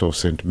pastor of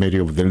St. Mary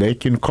of the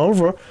Lake in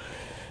Culver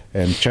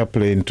and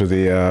chaplain to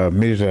the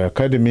military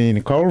academy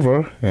in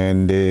Culver.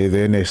 And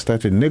then I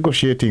started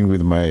negotiating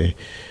with my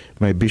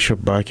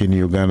bishop back in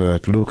Uganda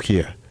that, look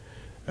here,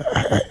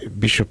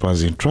 Bishop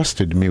has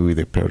entrusted me with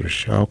the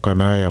parish. How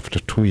can I, after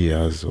 2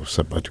 years of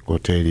sabbatical,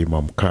 tell him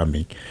I'm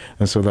coming?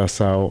 And so that's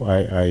how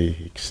I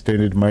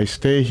extended my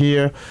stay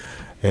here.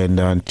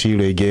 And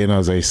until, again,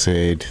 as I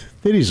said,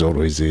 there is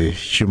always a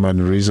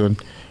human reason,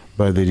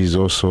 but there is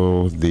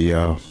also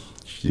the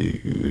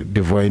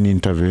divine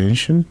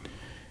intervention.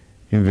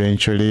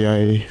 Eventually,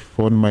 I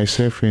found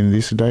myself in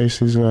this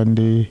diocese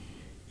and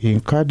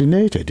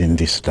incarnated in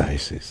this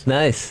diocese.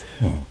 Nice,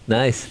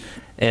 nice.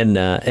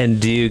 And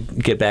do you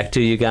get back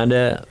to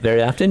Uganda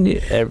very often?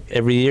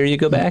 Every year you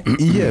go back?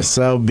 Yes,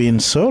 I've been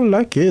so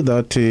lucky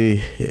that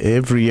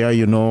every year,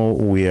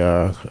 we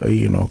are,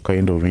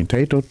 kind of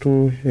entitled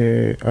to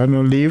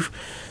annual leave.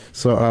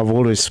 So I've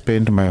always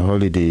spent my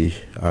holiday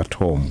at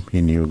home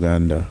in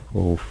Uganda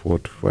for 4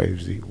 to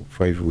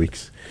 5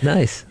 weeks.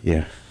 Nice.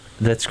 Yeah.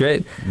 That's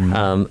great.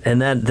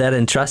 And that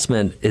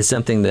entrustment is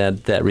something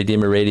that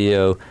Redeemer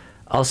Radio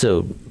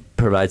also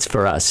provides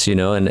for us,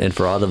 and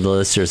for all of the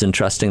listeners, and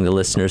trusting the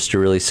listeners to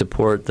really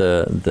support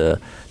the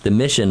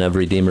mission of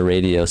Redeemer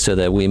Radio, so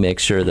that we make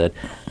sure that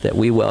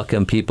we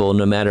welcome people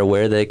no matter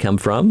where they come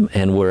from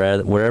and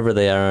wherever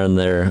they are on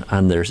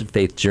their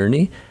faith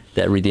journey,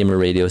 that Redeemer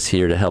Radio is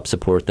here to help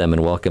support them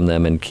and welcome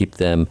them and keep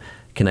them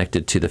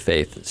connected to the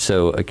faith.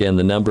 So again,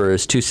 the number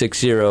is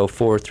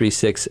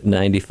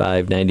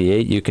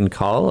 260-436-9598. You can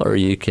call or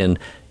you can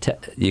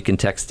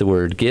text the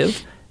word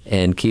GIVE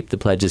and keep the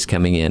pledges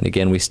coming in.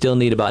 Again, we still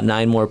need about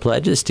 9 more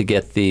pledges to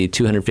get the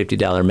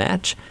 $250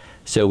 match.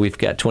 So we've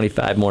got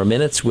 25 more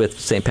minutes with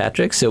St.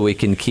 Patrick's, so we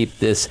can keep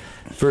this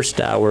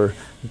first hour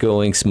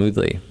going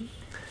smoothly.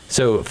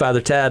 So Father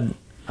Tad,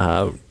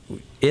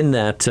 in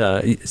that,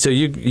 so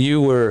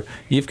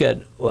you've got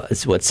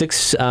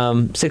six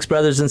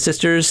brothers and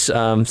sisters,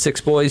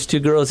 6 boys, 2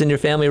 girls in your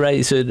family,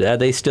 right? So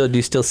do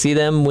you still see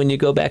them when you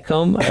go back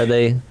home? Are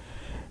they?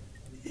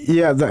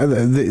 Yeah,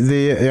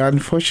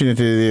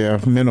 unfortunately,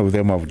 many of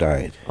them have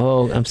died.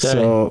 Oh, I'm sorry.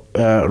 So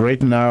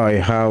right now I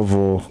have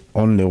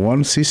only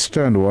 1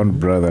 sister and 1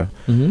 brother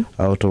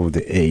out of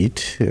the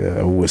 8.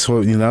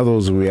 So in other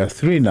words, we are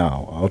 3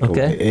 now out of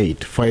the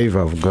 8. 5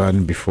 have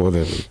gone before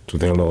to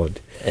the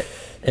Lord.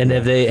 And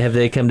have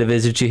they come to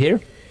visit you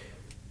here?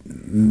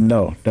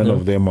 No, none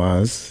of them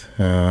has.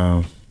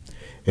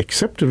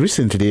 Except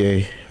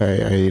recently,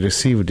 I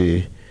received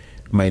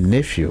my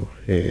nephew,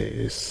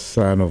 a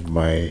son of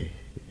my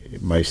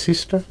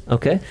sister.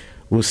 Okay.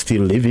 Who's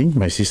still living.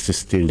 My sister's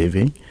still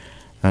living,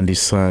 and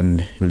his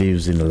son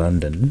lives in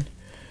London.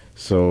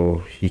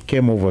 So he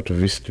came over to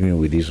visit me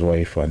with his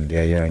wife and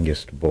their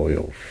youngest boy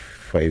of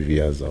 5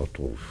 years out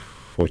of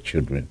 4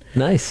 children.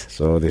 Nice.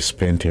 So they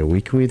spent a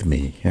week with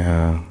me.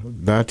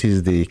 That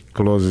is the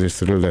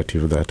closest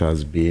relative that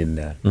has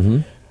been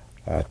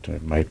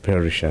at my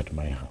parish, at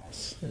my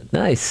house.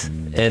 Nice.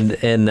 And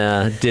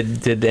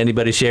did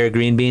anybody share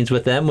green beans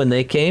with them when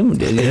they came?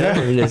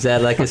 Is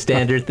that like a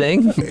standard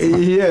thing?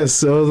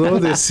 Yes, although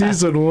the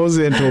season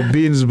wasn't of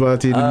beans,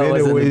 but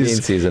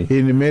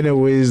in many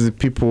ways, the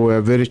people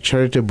were very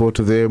charitable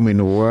to them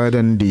in word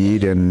and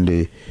deed,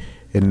 and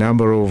a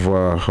number of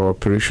our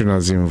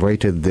parishioners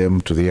invited them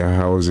to their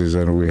houses,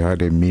 and we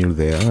had a meal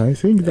there. I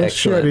think that's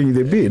sharing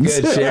the beans.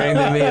 Good, sharing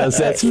the meals.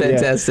 That's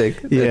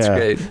fantastic. That's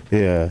great.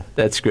 Yeah.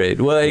 That's great.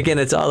 Well, again,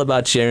 it's all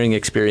about sharing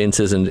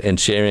experiences and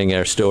sharing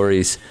our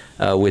stories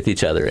with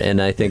each other.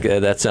 And I think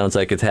that sounds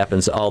like it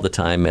happens all the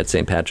time at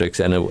St. Patrick's.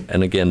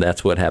 And again,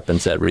 that's what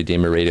happens at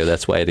Redeemer Radio.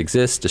 That's why it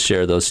exists, to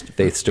share those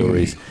faith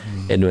stories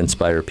and to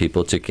inspire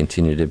people to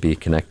continue to be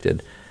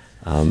connected.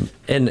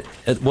 And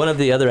one of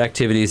the other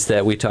activities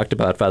that we talked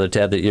about, Father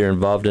Tad, that you're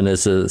involved in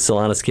is the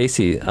Solanus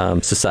Casey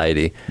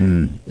Society.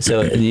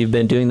 So you've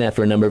been doing that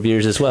for a number of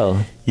years as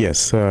well.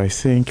 Yes, I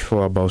think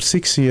for about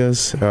 6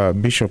 years,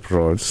 Bishop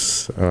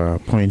Rhodes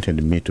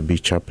appointed me to be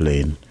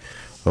chaplain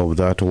of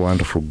that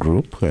wonderful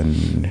group,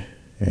 and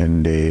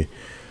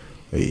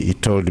he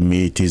told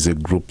me it is a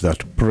group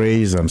that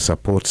prays and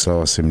supports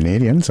our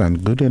seminarians,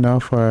 and good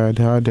enough, I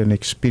had an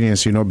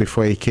experience.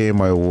 Before I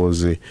came, I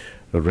was a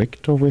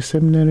rector of a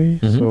seminary,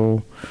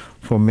 so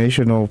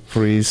formation of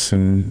priests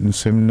and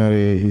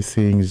seminary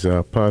things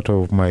are part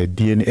of my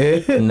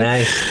DNA.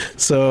 Nice.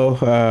 So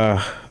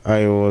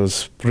I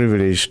was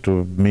privileged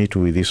to meet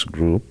with this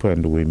group,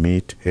 and we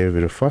meet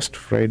every first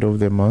Friday of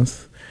the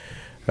month.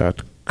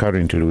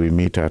 Currently we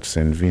meet at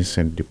St.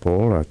 Vincent de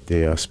Paul at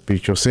their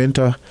spiritual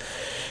center,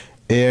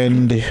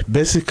 and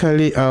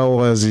basically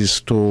ours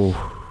is to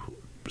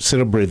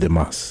celebrate the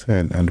Mass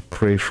and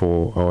pray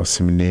for our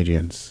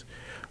seminarians,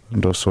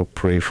 and also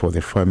pray for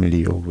the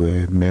family of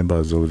the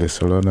members of the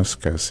Solanus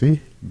Casey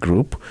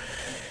group.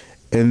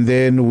 And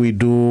then we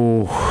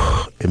do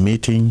a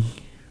meeting,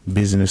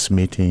 business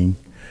meeting,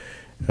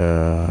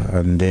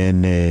 and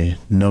then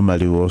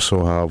normally we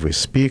also have a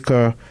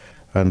speaker,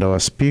 and our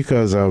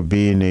speakers have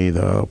been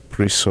either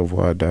priests of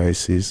our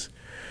diocese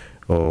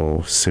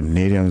or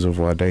seminarians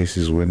of our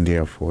diocese when they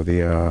are for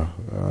their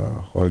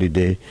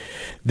holiday.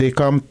 They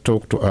come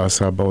talk to us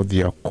about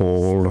their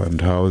call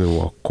and how they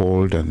were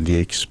called and the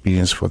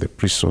experience for the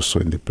priests also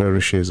in the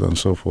parishes and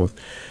so forth.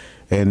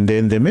 And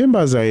then the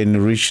members are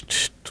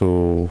enriched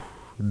to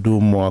do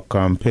more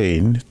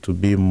campaign, to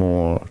be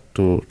more,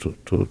 to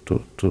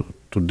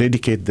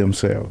dedicate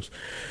themselves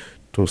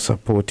to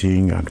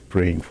supporting and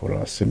praying for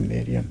our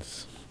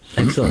seminarians.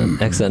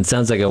 Excellent.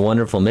 Sounds like a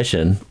wonderful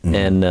mission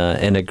and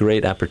a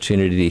great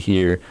opportunity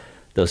here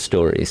those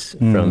stories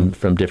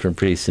from different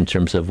priests in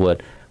terms of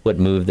what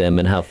moved them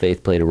and how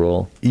faith played a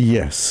role.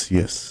 Yes.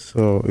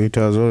 So it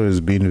has always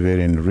been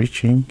very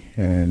enriching,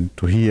 and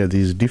to hear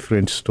these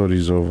different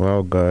stories of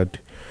how God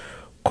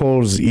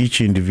calls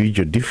each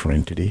individual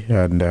differently,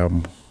 and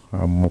I'm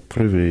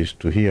privileged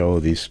to hear all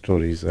these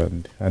stories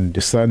and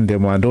understand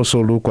them, and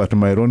also look at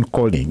my own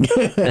calling.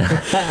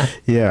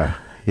 Yeah.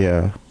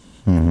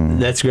 Mm-hmm.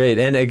 That's great.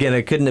 And again,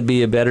 it couldn't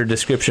be a better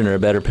description or a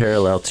better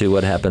parallel to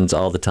what happens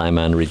all the time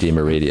on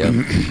Redeemer Radio.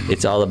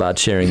 It's all about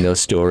sharing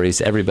those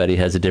stories. Everybody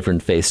has a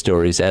different faith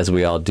stories, as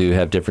we all do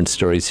have different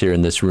stories here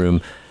in this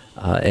room.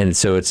 And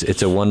so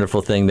it's a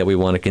wonderful thing that we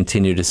want to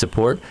continue to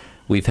support.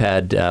 We've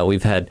had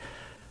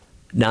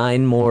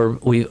 9 more.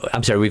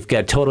 We've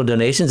got total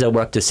donations that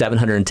we're up to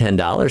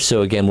 $710.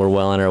 So again, we're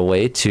well on our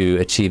way to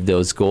achieve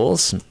those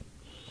goals.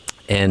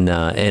 And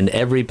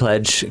every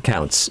pledge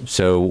counts.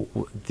 So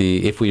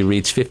if we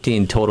reach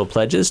 15 total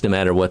pledges, no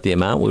matter what the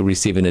amount, we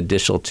receive an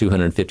additional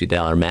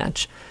 $250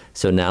 match.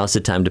 So now's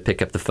the time to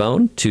pick up the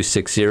phone,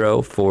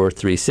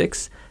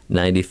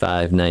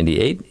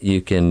 260-436-9598.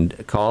 You can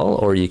call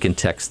or you can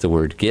text the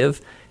word GIVE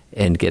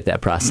and get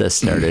that process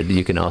started.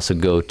 You can also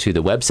go to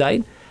the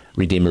website,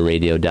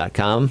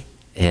 redeemerradio.com,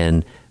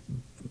 and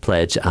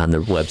pledge on the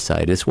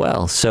website as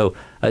well. So,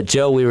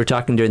 Joe, we were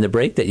talking during the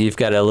break that you've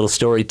got a little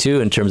story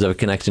too in terms of a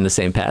connection to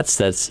St. Pat's.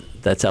 That's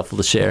helpful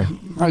to share.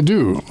 I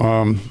do.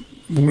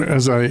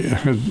 As I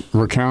had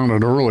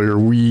recounted earlier,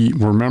 we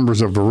were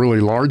members of a really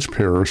large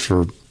parish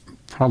for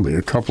probably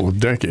a couple of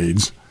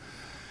decades,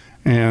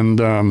 and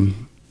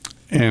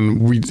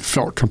we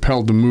felt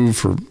compelled to move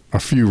for a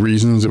few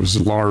reasons. It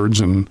was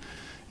large, and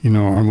I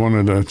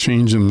wanted a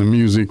change in the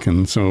music,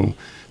 and so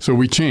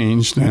we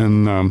changed.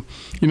 And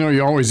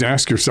you always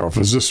ask yourself,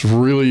 is this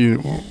really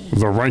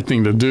the right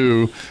thing to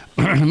do?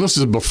 And this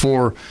is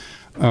before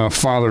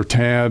Father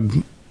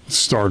Tad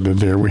started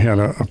there. We had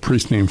a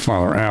priest named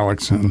Father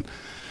Alex, and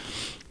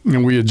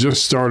we had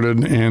just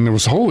started, and it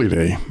was Holy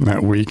Day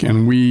that week,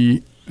 and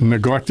we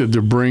neglected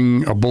to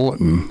bring a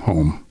bulletin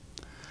home.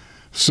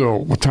 So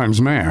what time's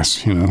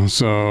Mass?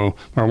 So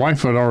my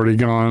wife had already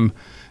gone.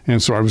 And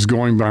so I was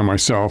going by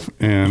myself,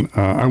 and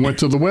I went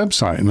to the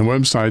website, and the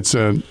website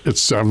said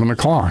it's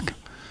 7:00.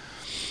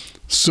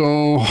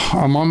 So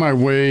I'm on my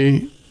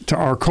way to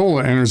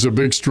Arcola, and there's a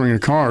big string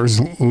of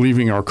cars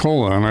leaving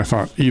Arcola, and I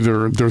thought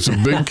either there's a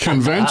big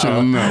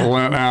convention that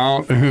let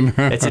out, and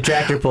it's a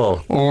tractor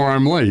pull, or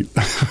I'm late.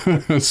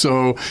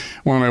 So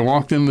when I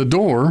walked in the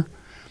door,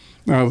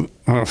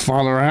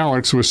 Father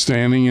Alex was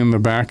standing in the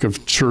back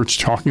of church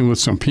talking with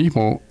some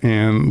people,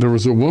 and there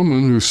was a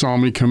woman who saw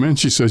me come in.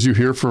 She says, "You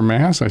here for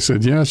Mass?" I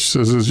said, "Yes."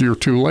 She says, "You're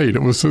too late.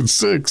 It was at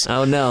 6.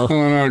 Oh, no.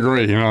 Oh, no,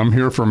 great. I'm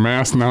here for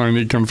Mass. Now I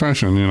need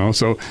confession,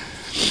 So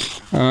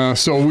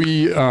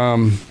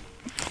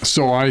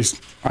I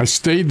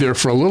stayed there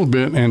for a little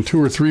bit, and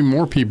 2 or 3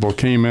 more people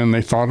came in.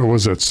 They thought it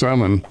was at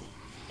 7.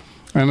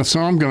 And so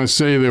I'm going to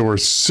say there were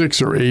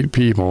 6 or 8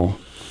 people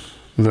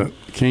that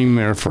came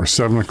there for a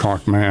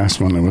 7:00 Mass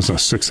when there was a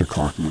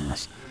 6:00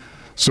 Mass.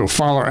 So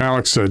Father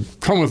Alex said,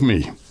 "Come with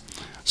me."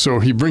 So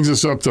he brings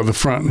us up to the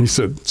front, and he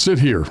said, "Sit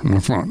here in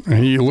the front."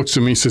 And he looks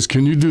at me and says,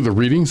 "Can you do the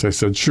readings?" I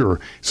said, "Sure."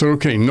 He said,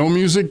 "Okay, no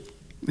music?"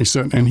 He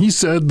said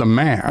the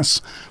Mass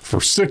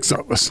for 6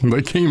 of us.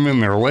 They came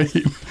in there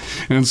late.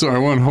 And so I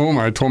went home,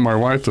 I told my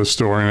wife the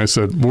story, and I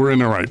said, "We're in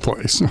the right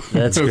place."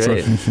 That's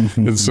great.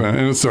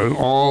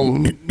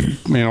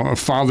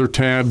 Father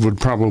Tad would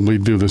probably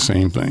do the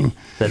same thing.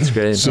 That's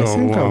great. So, I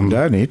think I've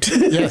done it.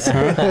 Yes.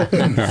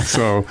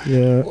 So,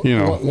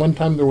 One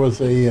time there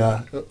was we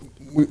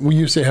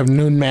used to have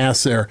noon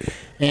Mass there,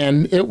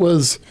 and it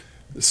was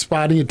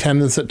spotty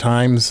attendance at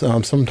times.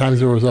 Sometimes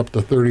there was up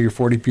to 30 or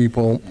 40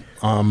 people,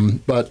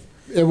 but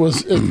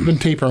it's been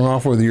tapering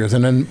off over the years.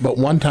 But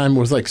one time it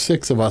was like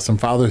 6 of us, and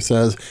Father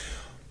says,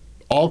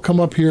 "All come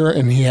up here,"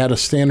 and he had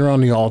us stand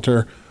around the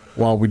altar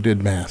while we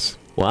did Mass.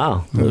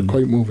 Wow.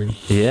 Quite moving.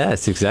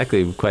 Yes,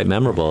 exactly. Quite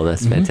memorable.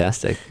 That's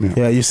fantastic.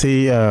 Yeah, you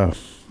see,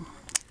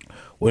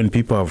 when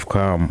people have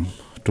come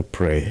to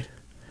pray,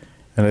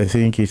 and I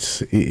think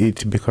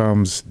it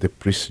becomes the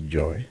priest's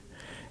joy,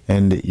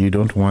 and you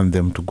don't want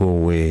them to go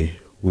away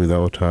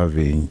without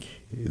having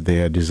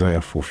their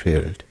desire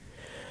fulfilled.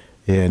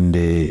 And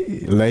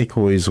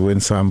likewise, when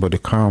somebody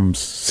comes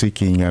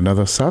seeking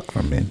another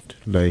sacrament,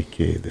 like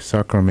the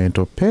sacrament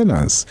of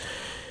penance,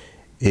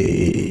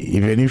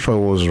 even if I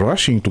was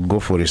rushing to go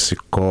for a sick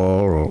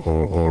call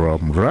or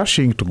I'm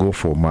rushing to go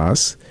for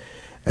Mass,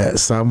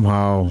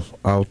 somehow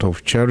out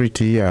of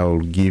charity I will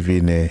give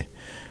in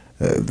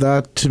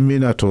that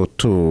minute or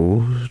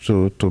two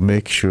to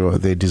make sure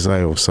the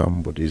desire of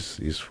somebody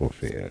is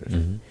fulfilled.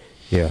 Mm-hmm.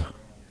 Yeah.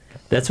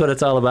 That's what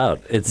it's all about.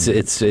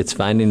 It's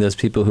finding those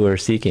people who are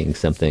seeking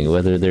something,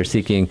 whether they're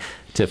seeking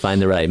to find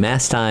the right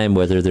Mass time,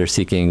 whether they're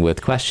seeking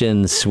with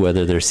questions,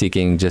 whether they're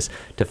seeking just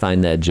to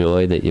find that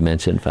joy that you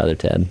mentioned, Father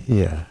Ted.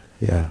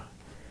 Yeah.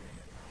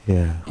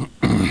 Yeah.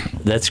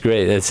 That's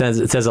great. It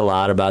says a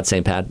lot about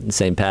St.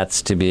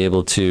 Pat's to be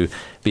able to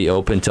be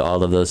open to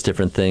all of those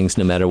different things,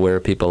 no matter where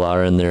people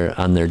are on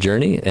their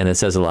journey. And it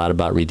says a lot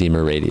about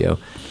Redeemer Radio.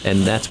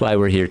 And that's why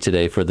we're here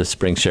today for the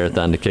Spring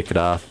Share-a-thon to kick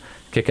off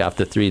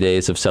the 3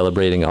 days of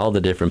celebrating all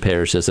the different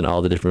parishes and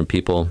all the different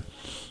people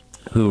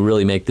who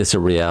really make this a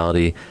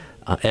reality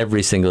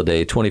every single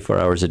day, 24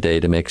 hours a day,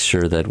 to make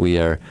sure that we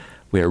are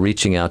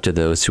reaching out to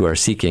those who are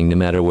seeking, no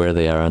matter where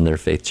they are on their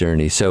faith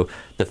journey. So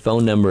the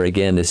phone number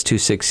again is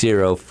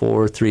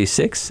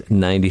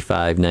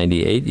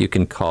 260-436-9598. You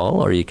can call,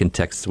 or you can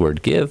text the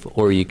word give,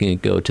 or you can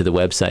go to the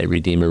website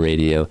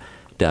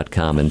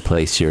redeemerradio.com and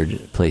place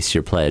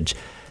your pledge.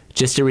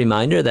 Just a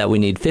reminder that we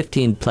need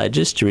 15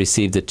 pledges to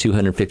receive the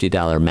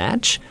 $250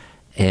 match.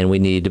 And we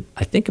need,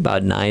 I think,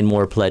 about 9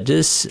 more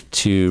pledges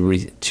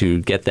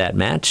to get that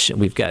match.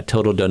 We've got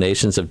total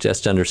donations of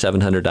just under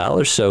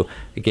 $700. So,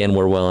 again,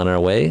 we're well on our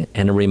way.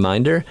 And a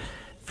reminder,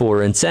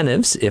 for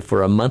incentives, if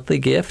for a monthly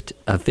gift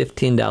of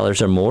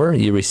 $15 or more,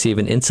 you receive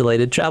an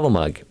insulated travel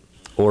mug.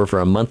 Or for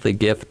a monthly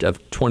gift of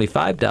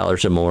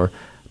 $25 or more,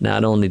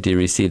 not only do you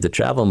receive the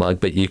travel mug,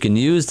 but you can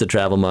use the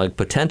travel mug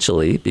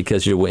potentially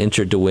because you're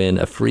entered to win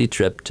a free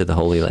trip to the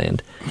Holy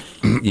Land.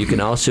 You can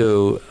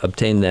also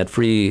obtain that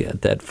free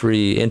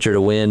enter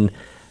to win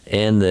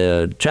and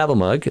the travel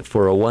mug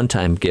for a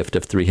one-time gift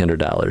of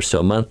 $300. So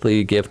a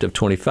monthly gift of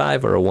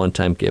 $25 or a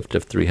one-time gift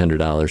of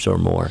 $300 or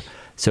more.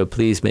 So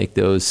please make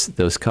those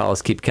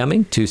calls keep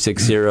coming,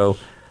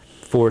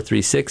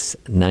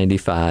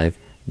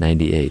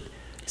 260-436-9598.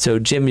 So,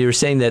 Jim, you were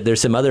saying that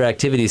there's some other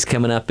activities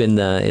coming up in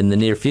the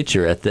near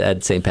future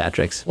at St.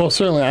 Patrick's. Well,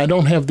 certainly. I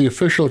don't have the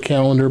official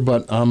calendar,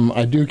 but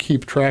I do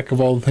keep track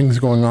of all the things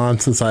going on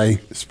since I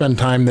spend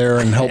time there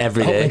and help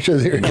every day. Make sure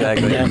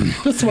Exactly. Yeah,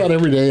 just about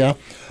every day. Yeah.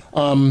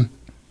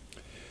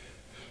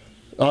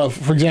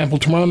 For example,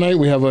 tomorrow night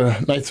we have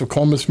a Knights of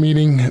Columbus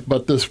meeting,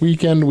 but this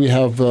weekend we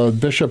have the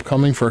bishop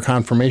coming for a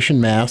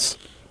confirmation mass.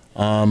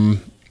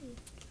 Then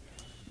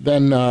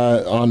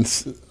on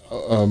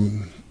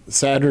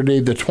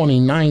Saturday the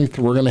 29th,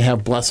 we're going to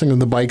have Blessing of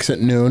the Bikes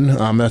at noon.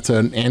 That's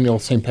an annual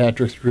St.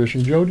 Patrick's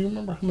tradition. Joe, do you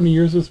remember how many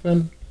years it's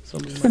been?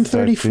 It's been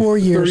 34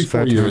 years.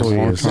 34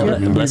 years.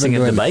 Blessing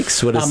of the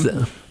Bikes? What is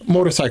that?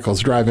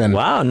 Motorcycles drive in.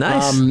 Wow,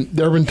 nice.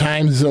 There have been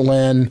times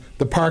when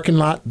the parking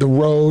lot, the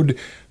road,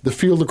 the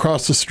field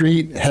across the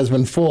street has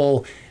been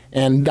full,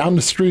 and down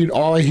the street,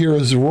 all I hear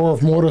is the roar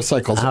of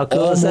motorcycles How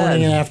cool all is that?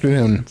 morning and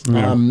afternoon.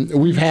 Yeah.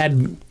 We've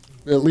had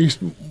at least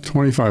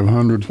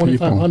 2,500 people.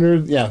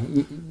 2,500, yeah.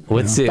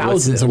 What's the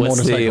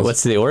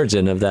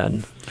origin of that?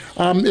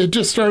 It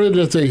just started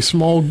as a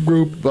small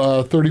group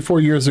 34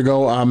 years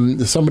ago.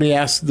 Somebody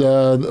asked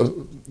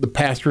the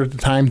pastor at the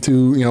time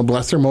to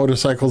bless their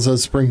motorcycles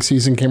as spring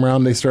season came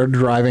around. They started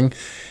driving,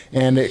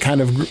 and it kind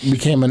of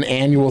became an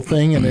annual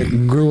thing, and it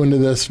grew into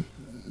this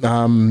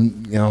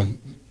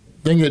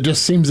thing that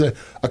just seems to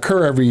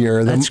occur every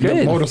year. That's great.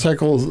 The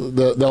motorcycles,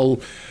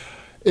 they'll.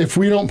 If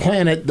we don't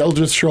plan it, they'll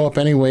just show up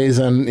anyways,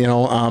 and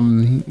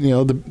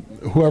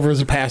whoever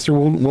is a pastor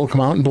will come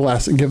out and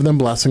bless and give them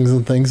blessings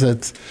and things.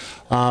 It's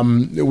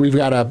we've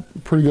got a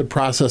pretty good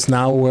process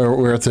now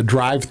where it's a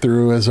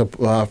drive-through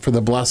for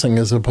the blessing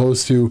as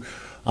opposed to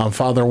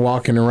Father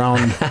walking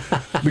around.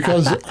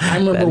 Because I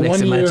remember that makes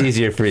one year, it much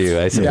easier for you,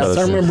 I suppose. Yes,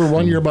 I remember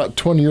one year about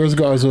 20 years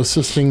ago, I was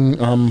assisting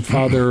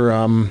Father.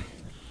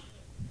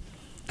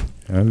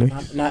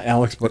 Alex? Not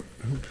Alex, but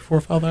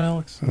before Father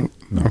Alex.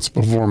 That's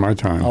before my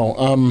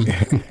time.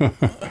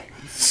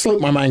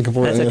 Slipped my mind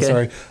completely. That's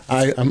okay.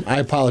 Sorry, I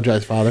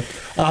apologize, Father.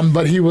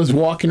 But he was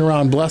walking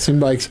around blessing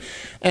bikes,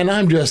 and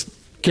I'm just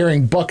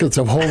carrying buckets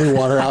of holy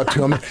water out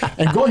to him,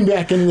 and going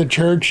back into the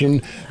church,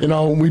 and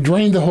we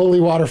drained the holy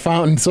water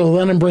fountain. So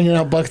then I'm bringing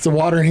out buckets of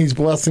water, and he's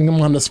blessing them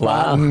on the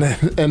spot, Wow.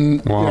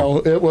 and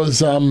Wow. it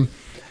was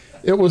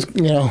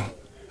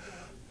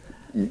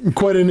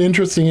quite an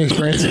interesting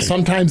experience.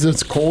 Sometimes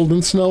it's cold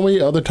and snowy,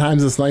 other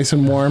times it's nice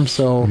and warm.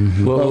 So,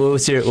 What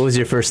was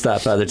your first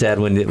thought, Father Tad,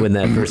 when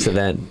that first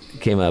event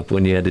came up,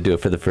 when you had to do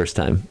it for the first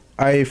time?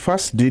 I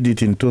first did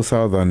it in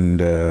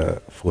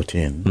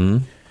 2014. Mm-hmm.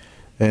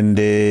 And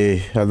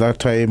at that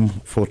time,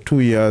 for 2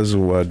 years,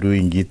 we were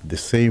doing it the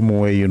same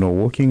way,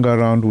 walking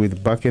around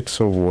with buckets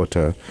of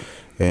water.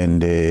 And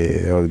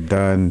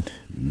Dan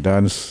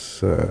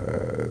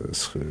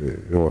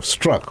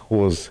Struck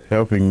was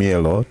helping me a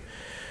lot.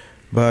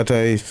 But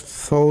I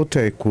thought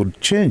I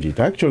could change it.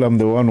 Actually, I'm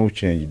the one who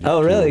changed it.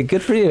 Oh, really?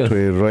 Good for you.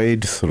 To a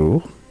ride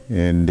through.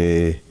 And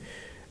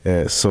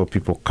so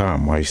people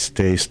come. I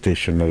stay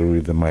stationary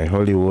with my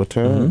holy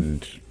water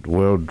and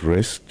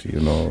well-dressed,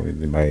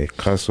 in my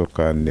cassock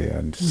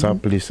and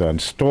surplice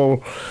and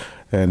stole.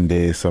 And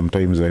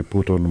sometimes I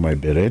put on my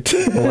beret.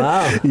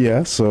 Wow.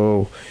 Yeah,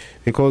 so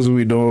because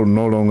we no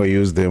longer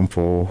use them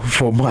for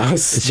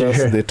mass, Sure.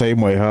 that's the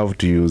time I have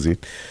to use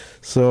it.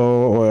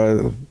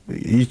 So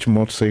each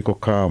motorcycle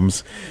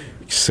comes,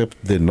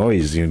 except the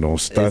noise,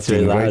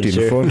 starting loud, right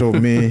in front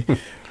of me.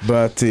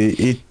 But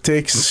it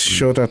takes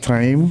shorter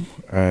time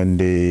and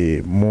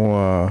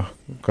more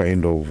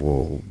kind of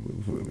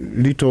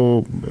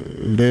little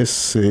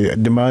less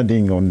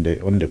demanding on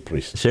the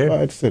priest. Sure.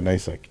 But it's a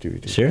nice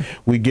activity. Sure.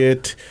 We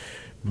get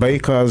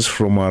bikers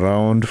from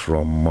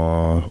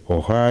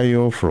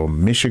Ohio,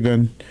 from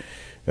Michigan,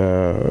 all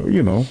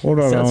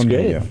around. Sounds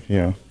great. Here.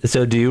 Yeah.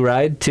 So do you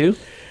ride too?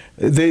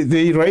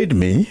 They ride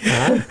me.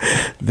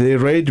 Uh-huh. They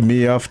ride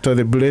me after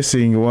the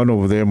blessing. One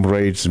of them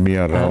rides me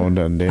around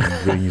and then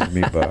brings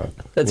me back.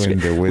 That's when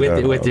great. the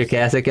weather With your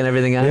cassock and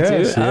everything on too?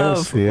 Yes,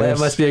 Well, that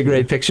must be a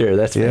great picture.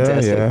 That's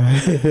fantastic.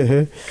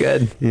 Yeah.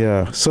 Good.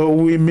 Yeah. So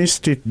we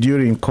missed it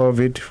during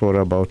COVID for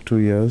about 2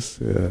 years,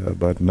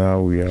 but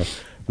now we are.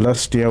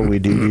 Last year we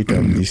did it,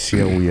 and this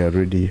year we are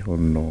ready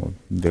on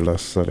the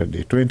last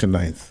Saturday,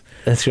 29th.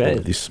 That's great.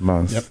 Of this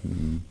month. Yep.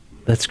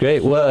 That's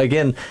great. Well,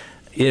 again,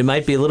 it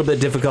might be a little bit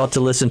difficult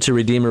to listen to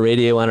Redeemer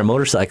Radio on a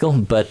motorcycle,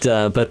 but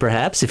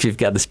perhaps if you've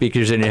got the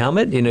speakers in your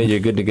helmet, you're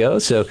good to go.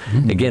 So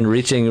again,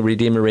 reaching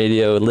Redeemer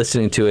Radio,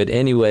 listening to it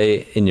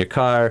anyway in your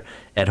car,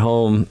 at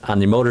home,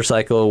 on your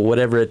motorcycle,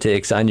 whatever it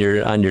takes, on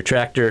your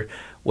tractor,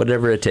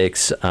 whatever it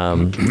takes.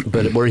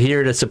 But we're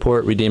here to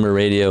support Redeemer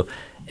Radio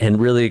and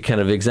really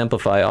kind of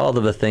exemplify all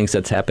of the things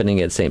that's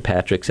happening at St.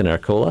 Patrick's in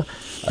Arcola.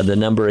 The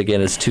number again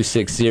is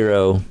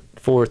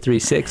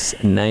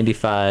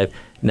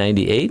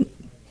 260-436-9598.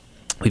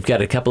 We've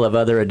got a couple of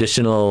other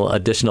additional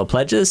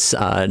pledges.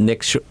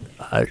 Nick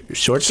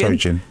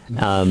Shortkin,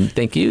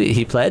 thank you.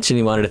 He pledged, and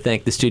he wanted to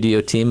thank the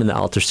studio team and the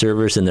altar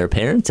servers and their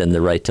parents and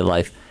the Right to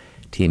Life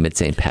team at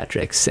St.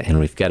 Patrick's.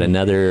 And we've got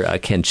another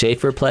Ken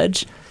Schaefer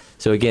pledge.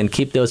 So again,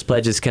 keep those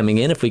pledges coming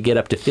in. If we get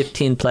up to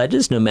 15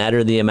 pledges, no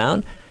matter the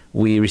amount,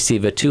 we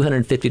receive a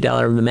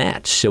 $250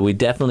 match. So we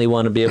definitely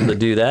want to be able to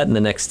do that in the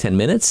next 10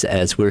 minutes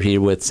as we're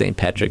here with St.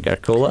 Patrick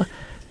Arcola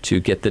to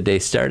get the day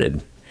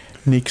started.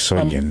 Nick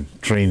Sogan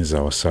trains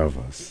our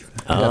servers.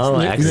 Oh,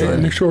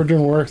 excellent. Nick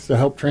Shorten works to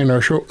help train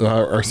our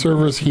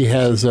servers. He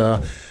has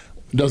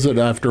does it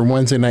after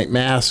Wednesday night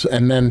mass,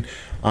 and then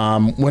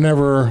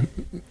whenever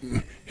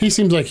he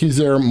seems like he's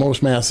there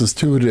most masses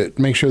too to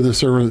make sure the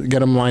servers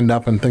get them lined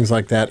up and things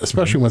like that.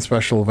 Especially when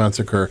special events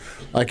occur,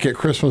 like at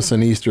Christmas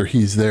and Easter,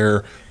 he's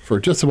there for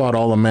just about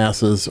all the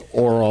masses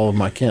or all of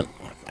them.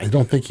 I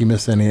don't think he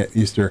missed any at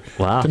Easter.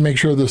 Wow. To make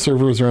sure the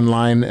servers are in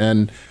line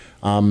and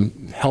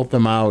help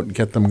them out,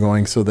 get them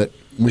going so that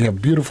we have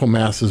beautiful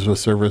masses with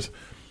servers.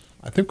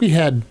 I think we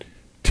had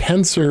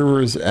 10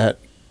 servers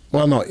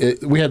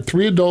we had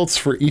 3 adults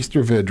for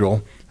Easter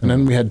Vigil, and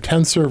then we had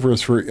 10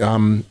 servers for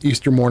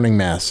Easter morning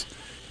mass,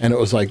 and it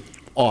was like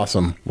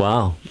awesome.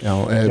 Wow.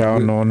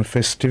 On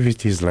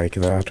festivities like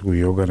that,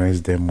 we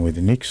organize them with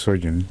Nick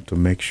Surgeon to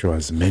make sure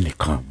as many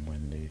come.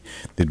 When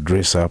they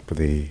dress up,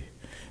 they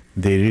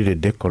really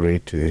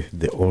decorate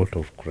the altar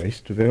of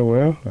Christ very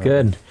well.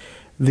 Good.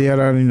 They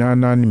are an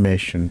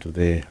animation to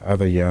the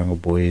other young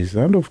boys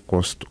and, of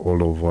course, to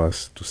all of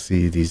us to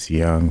see these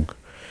young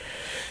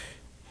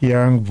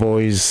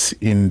boys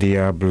in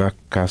their black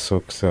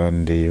cassocks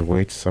and the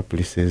white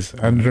surplices.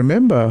 And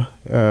remember,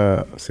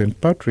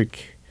 St.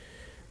 Patrick,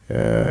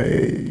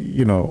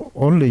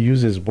 only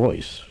uses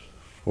boys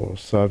for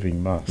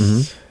serving Mass.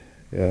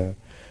 Mm-hmm.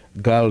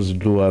 Girls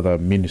do other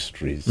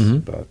ministries,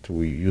 but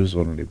we use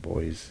only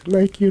boys,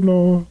 like,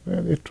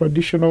 the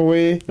traditional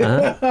way.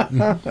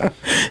 Uh-huh.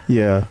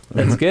 Yeah.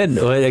 That's good.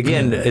 Well,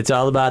 again, it's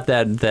all about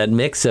that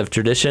mix of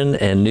tradition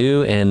and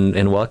new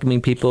and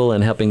welcoming people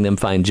and helping them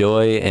find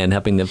joy and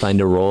helping them find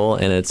a role.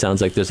 And it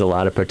sounds like there's a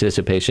lot of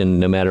participation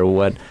no matter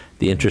what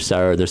the interests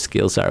are or their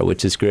skills are,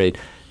 which is great.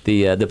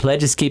 The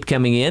pledges keep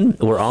coming in.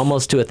 We're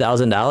almost to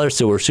 $1,000,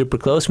 so we're super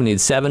close. We need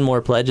 7 more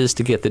pledges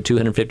to get the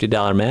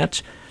 $250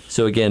 match.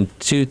 So again,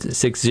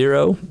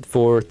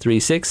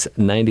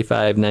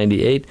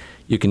 260-436-9598.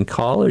 You can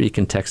call or you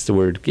can text the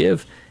word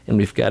GIVE. And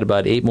we've got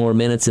about 8 more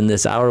minutes in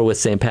this hour with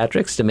St.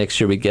 Patrick's to make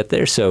sure we get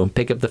there. So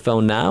pick up the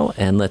phone now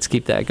and let's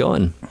keep that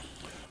going.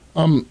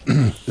 Some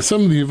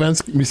of the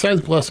events, besides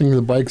blessing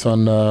the bikes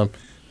on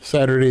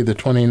Saturday the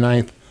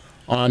 29th,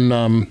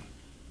 on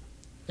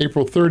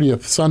April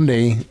 30th,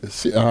 Sunday,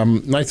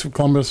 Knights of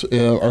Columbus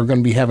are going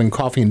to be having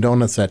coffee and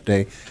donuts that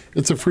day.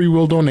 It's a free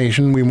will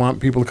donation. We want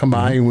people to come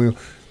by, and we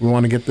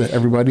want to get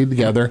everybody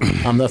together.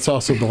 That's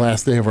also the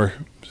last day of our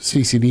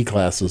CCD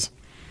classes.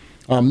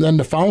 Then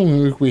the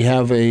following week, we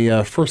have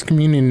a First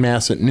Communion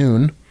Mass at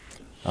noon.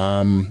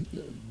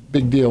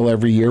 Big deal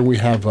every year. We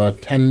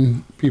have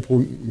 10 people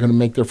going to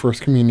make their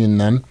First Communion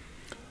then.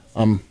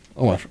 I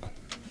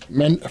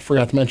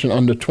forgot to mention,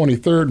 on the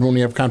 23rd, when we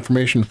have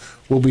confirmation,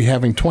 we'll be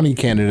having 20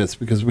 candidates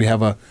because we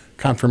have a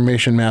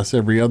confirmation mass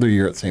every other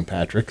year at St.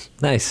 Patrick's.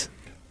 Nice.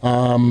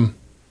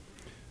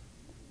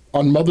 On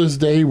Mother's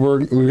Day,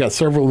 we've got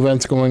several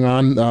events going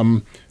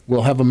on.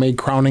 We'll have a maid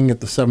crowning at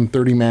the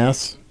 7:30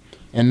 mass,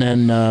 and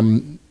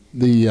then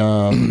the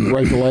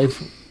Right to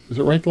Life. Is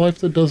it Right to Life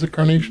that does the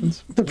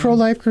carnations? The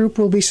pro-life group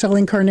will be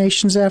selling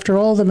carnations after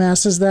all the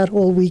masses that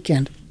whole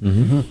weekend.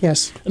 Mm-hmm.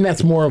 Yes. And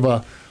that's more of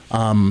a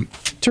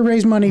to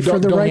raise money for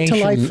the Right to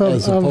Life of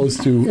as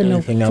opposed to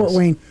anything Fort else.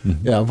 Wayne.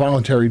 Yeah,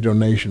 voluntary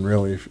donation,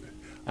 really.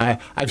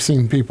 I've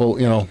seen people,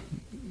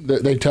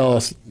 they tell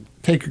us,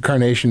 take a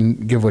carnation,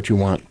 give what you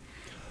want.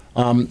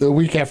 The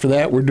week after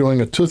that, we're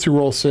doing a Tootsie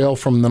Roll sale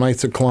from the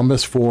Knights of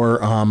Columbus for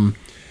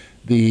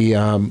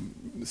the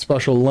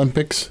Special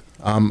Olympics.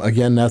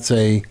 Again, that's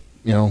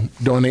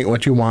donate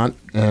what you want,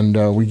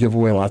 and we give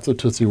away lots of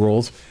Tootsie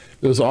Rolls.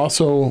 There's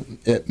also,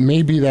 it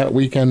may be that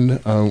weekend,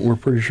 we're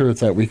pretty sure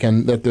it's that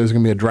weekend, that there's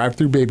going to be a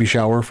drive-through baby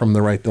shower from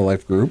the Right to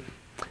Life group.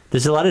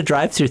 There's a lot of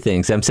drive-through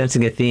things. I'm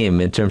sensing a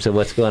theme in terms of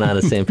what's going on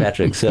at St.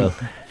 Patrick's. So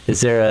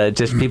is there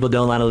just people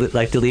don't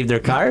like to leave their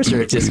cars, or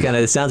it just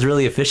it sounds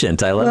really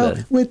efficient? I love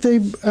it. With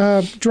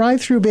the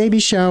drive-through baby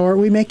shower,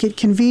 we make it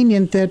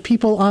convenient that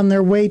people on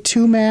their way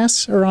to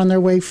Mass or on their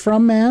way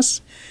from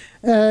Mass,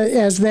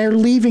 as they're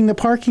leaving the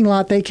parking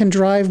lot, they can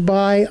drive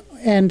by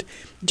and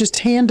just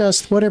hand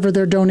us whatever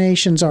their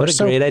donations are. What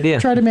a great idea.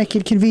 Try to make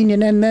it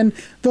convenient. And then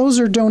those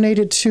are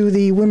donated to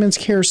the Women's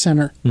Care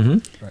Center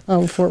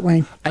of Fort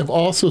Wayne. I've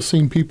also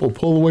seen people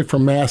pull away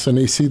from Mass and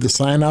they see the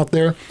sign out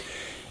there.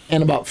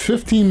 And about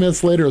 15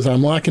 minutes later, as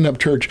I'm locking up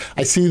church,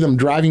 I see them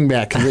driving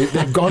back.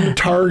 They've gone to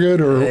Target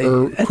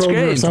or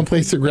Kroger or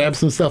someplace to grab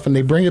some stuff, and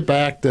they bring it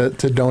back to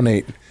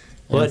donate.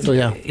 Well, so,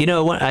 yeah.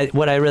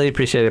 What I really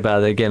appreciate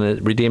about it,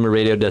 again, Redeemer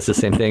Radio does the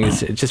same thing,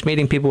 is just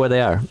meeting people where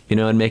they are,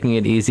 and making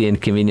it easy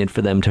and convenient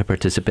for them to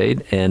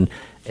participate, and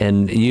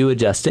you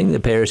adjusting, the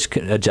parish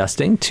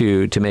adjusting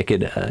to make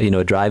it,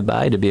 a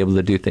drive-by, to be able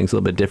to do things a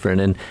little bit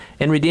different.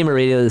 And Redeemer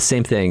Radio, the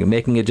same thing,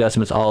 making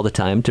adjustments all the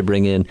time to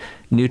bring in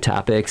new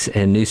topics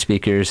and new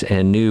speakers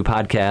and new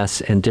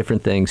podcasts and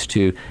different things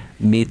to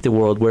meet the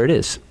world where it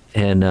is,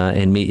 and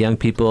meet young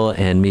people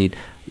and meet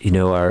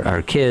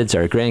our kids,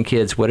 our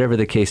grandkids, whatever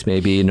the case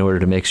may be, in order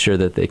to make sure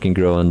that they can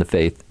grow in the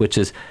faith, which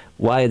is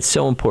why it's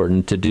so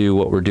important to do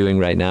what we're doing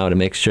right now, to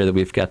make sure that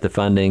we've got the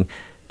funding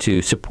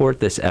to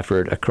support this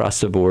effort across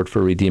the board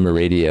for Redeemer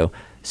Radio.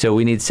 So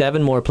we need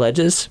 7 more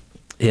pledges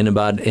in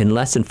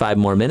less than 5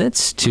 more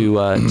minutes to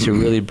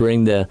really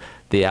bring the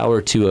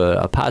hour to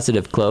a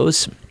positive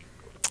close.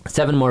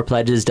 7 more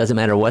pledges, doesn't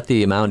matter what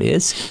the amount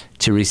is,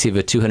 to receive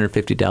a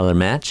 $250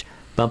 match,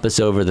 bump us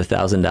over the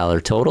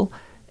 $1,000 total.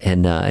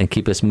 And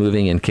keep us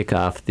moving and kick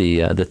off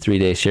the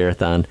 3-day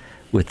share-a-thon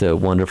with a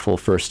wonderful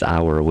first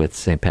hour with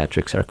St.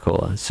 Patrick's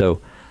Arcola.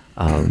 So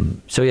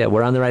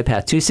we're on the right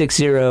path.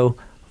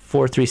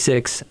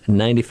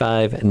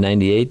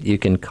 260-436-9598. You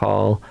can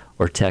call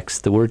or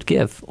text the word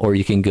GIVE, or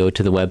you can go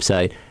to the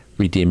website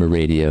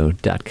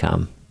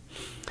redeemerradio.com.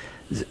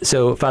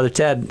 So, Father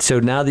Ted, so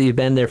now that you've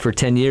been there for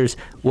 10 years,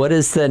 what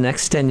does the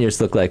next 10 years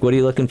look like? What are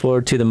you looking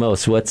forward to the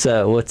most? What's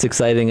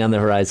exciting on the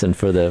horizon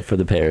for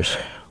the parish?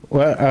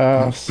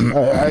 Well,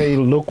 I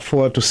look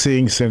forward to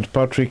seeing St.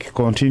 Patrick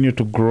continue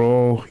to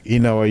grow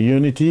in our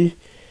unity,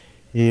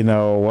 in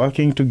our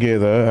working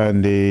together,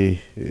 and the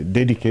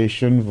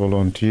dedication,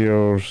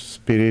 volunteer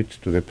spirit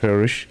to the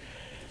parish.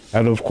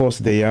 And of course,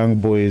 the young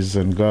boys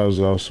and girls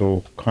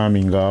also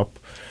coming up.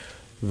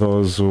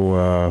 Those who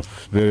are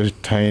very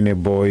tiny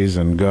boys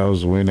and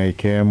girls when I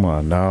came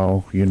are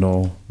now,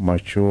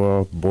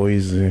 mature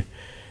boys,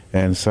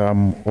 and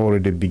some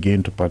already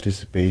begin to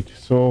participate.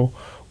 So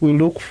we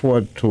look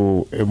forward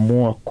to a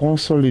more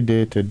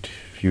consolidated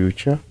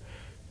future,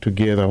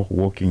 together,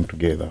 working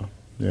together,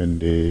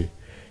 and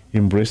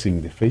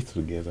embracing the faith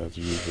together as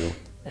usual.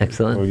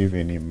 Excellent. Or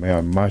even in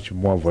a much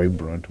more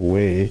vibrant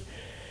way.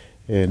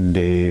 And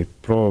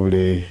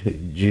probably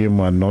Jim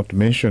had not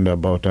mentioned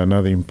about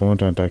another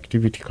important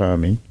activity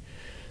coming,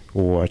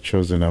 who are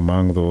chosen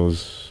among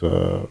those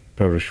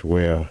parish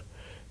where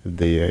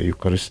the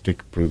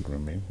Eucharistic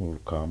programming will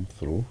come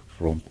through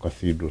from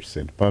Cathedral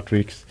St.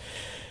 Patrick's.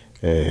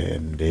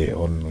 And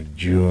on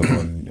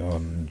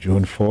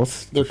June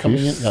 4th. They're coming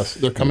in. Yes,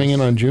 they're coming in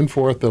on June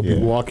 4th. They'll be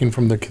walking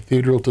from the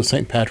cathedral to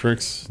St.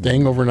 Patrick's,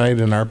 staying overnight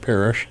in our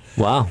parish.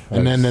 Wow!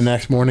 And then the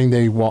next morning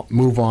they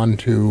move on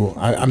to.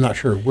 I'm not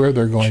sure where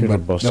they're going, the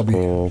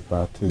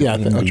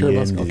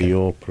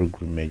whole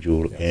pilgrimage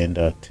will end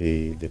at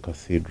the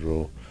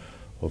Cathedral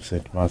of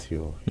St.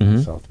 Matthew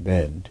in South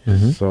Bend.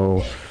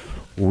 So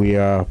we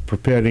are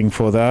preparing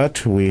for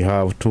that. We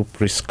have 2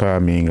 priests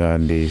coming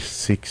and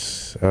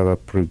 6 other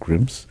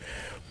pilgrims.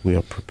 We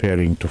are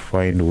preparing to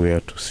find where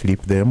to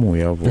sleep them. We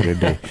have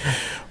already,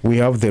 we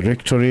have the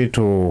rectory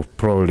to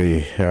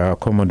probably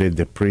accommodate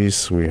the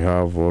priests. We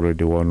have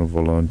already 1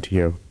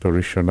 volunteer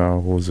parishioner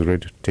who's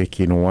ready to take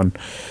in 1.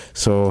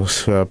 So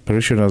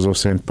parishioners of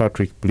St.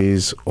 Patrick,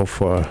 please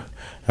offer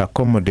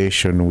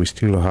accommodation. We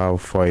still have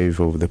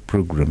 5 of the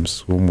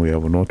pilgrims whom we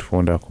have not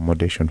found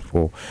accommodation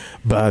for,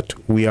 but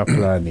we are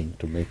planning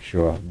to make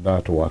sure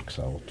that works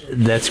out.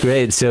 That's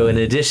great. So in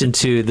addition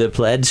to the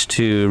pledge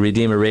to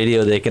Redeemer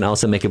Radio, they can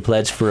also make a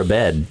pledge for a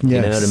bed,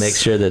 to make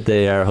sure that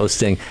they are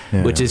hosting,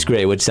 which is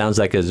great, which sounds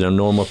like is a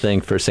normal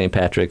thing for St.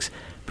 Patrick's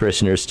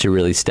parishioners to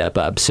really step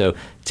up. So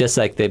just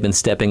like they've been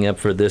stepping up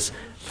for this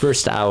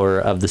first hour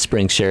of the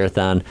spring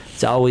share-a-thon,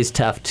 it's always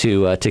tough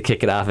to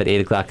kick it off at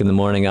 8 o'clock in the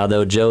morning,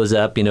 although Joe's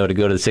up, to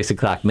go to the 6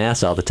 o'clock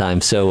Mass all the time.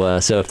 So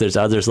if there's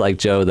others like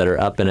Joe that are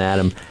up and at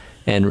 'em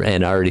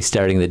and already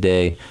starting the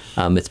day,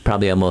 it's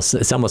probably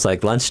almost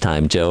like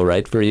lunchtime, Joe,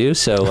 right, for you?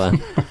 So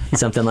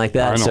something like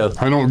that.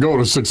 I don't go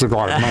to 6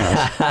 o'clock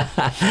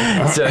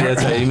Mass. So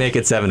that's right. You make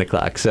it 7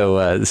 o'clock.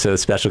 So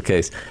special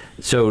case.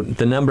 So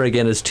the number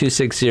again is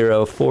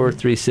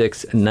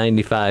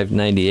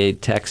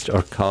 260-436-9598. Text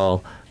or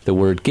call the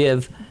word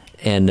give.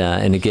 And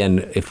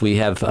again, if we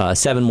have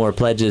 7 more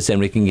pledges, then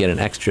we can get an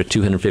extra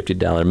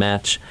 $250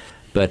 match.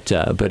 But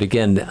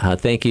again,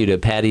 thank you to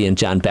Patty and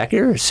John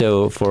Becker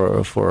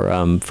for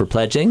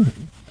pledging.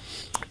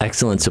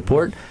 Excellent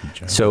support.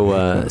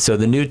 So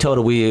the new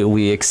total,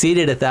 we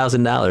exceeded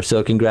 $1,000.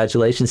 So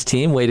congratulations,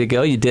 team! Way to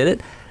go! You did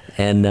it.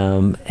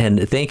 And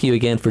thank you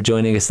again for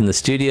joining us in the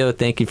studio.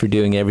 Thank you for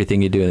doing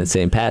everything you're doing at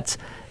St. Pat's.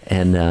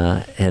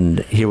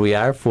 And here we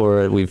are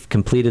we've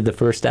completed the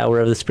first hour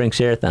of the Spring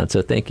Share-a-thon.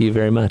 So thank you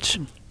very much.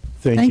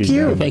 Thank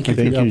you. John. Thank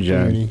you,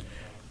 John.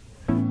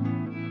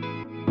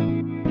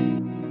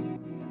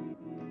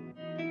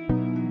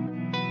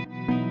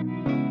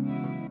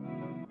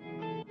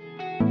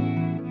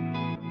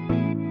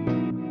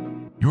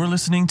 You're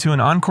listening to an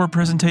encore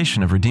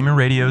presentation of Redeemer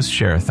Radio's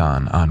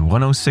Share-a-thon on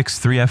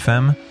 106.3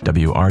 FM,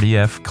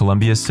 WRDF,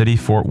 Columbia City,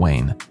 Fort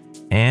Wayne,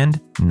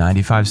 and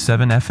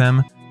 95.7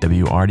 FM,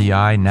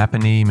 WRDI,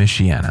 Napanee,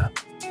 Michiana.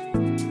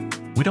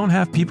 We don't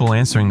have people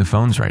answering the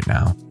phones right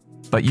now,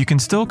 but you can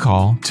still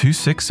call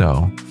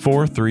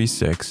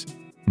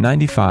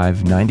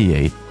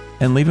 260-436-9598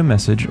 and leave a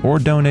message or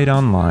donate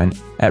online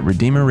at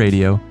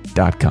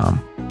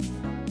redeemerradio.com.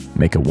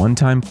 Make a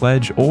one-time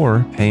pledge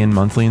or pay in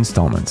monthly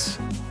installments.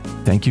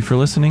 Thank you for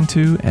listening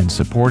to and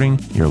supporting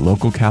your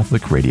local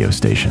Catholic radio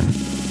station.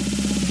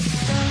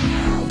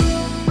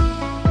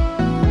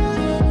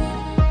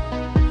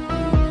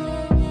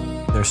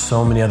 There's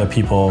so many other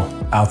people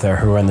out there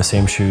who are in the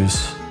same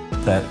shoes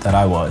that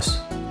I was.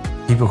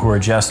 People who are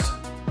just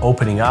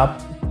opening up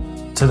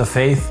to the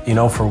faith,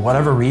 for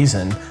whatever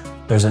reason.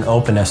 There's an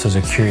openness, there's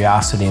a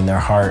curiosity in their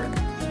heart.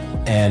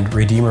 And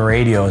Redeemer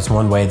Radio is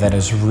one way that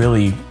is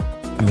really,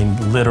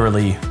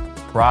 literally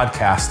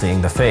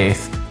broadcasting the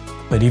faith,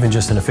 but even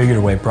just in a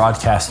figurative way,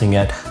 broadcasting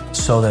it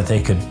so that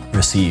they could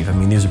receive.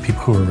 These are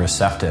people who are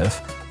receptive.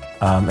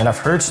 And I've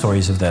heard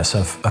stories of this,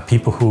 of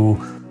people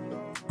who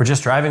were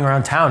just driving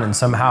around town and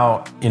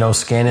somehow,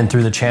 scanning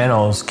through the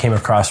channels, came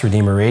across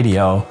Redeemer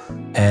Radio,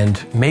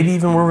 and maybe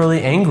even were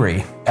really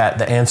angry at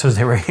the answers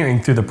they were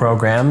hearing through the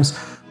programs.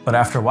 But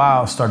after a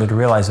while, started to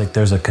realize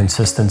there's a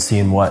consistency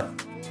in what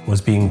was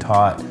being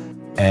taught.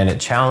 And it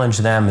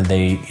challenged them, and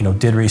they,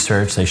 did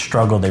research, they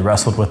struggled, they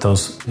wrestled with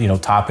those,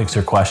 topics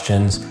or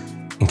questions,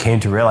 and came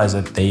to realize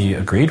that they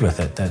agreed with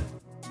it, that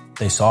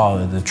they saw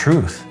the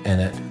truth in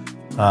it.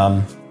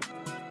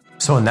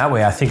 So in that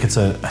way, I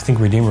think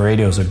Redeemer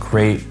Radio is a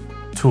great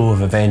tool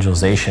of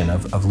evangelization,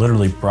 of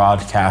literally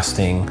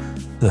broadcasting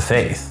the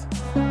faith.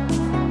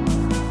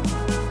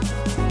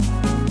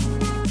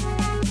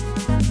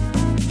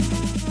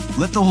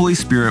 Let the Holy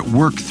Spirit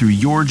work through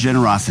your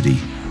generosity.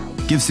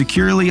 Give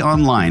securely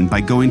online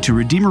by going to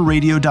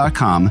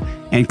redeemerradio.com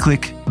and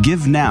click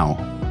Give Now,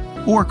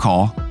 or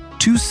call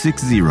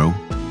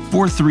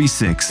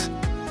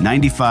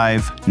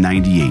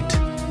 260-436-9598.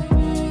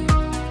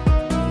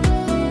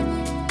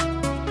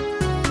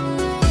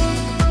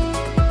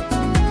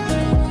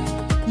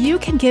 You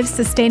can give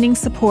sustaining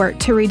support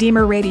to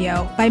Redeemer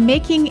Radio by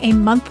making a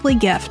monthly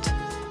gift.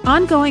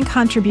 Ongoing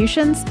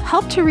contributions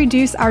help to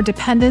reduce our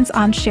dependence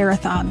on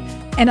Share-a-thon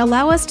and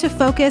allow us to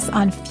focus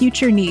on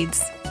future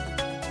needs.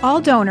 All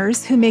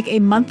donors who make a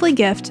monthly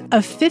gift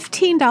of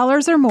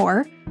 $15 or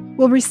more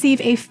will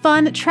receive a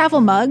fun travel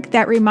mug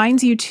that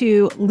reminds you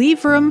to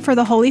leave room for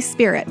the Holy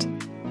Spirit.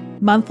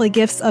 Monthly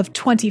gifts of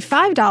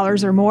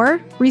 $25 or more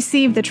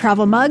receive the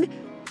travel mug,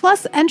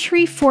 plus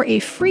entry for a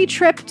free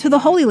trip to the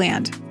Holy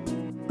Land.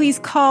 Please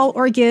call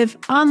or give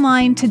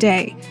online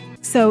today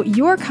so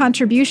your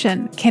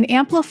contribution can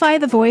amplify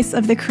the voice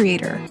of the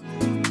Creator.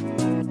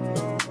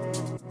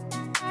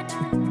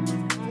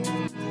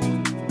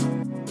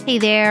 Hey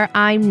there,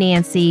 I'm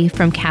Nancy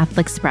from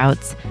Catholic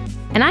Sprouts,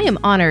 and I am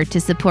honored to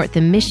support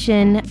the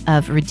mission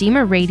of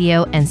Redeemer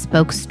Radio and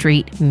Spoke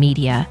Street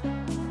Media.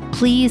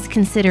 Please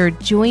consider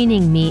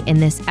joining me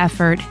in this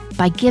effort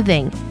by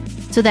giving,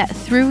 so that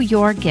through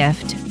your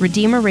gift,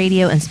 Redeemer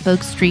Radio and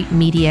Spoke Street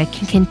Media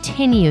can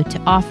continue to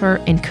offer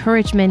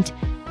encouragement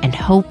and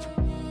hope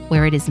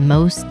where it is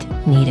most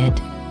needed.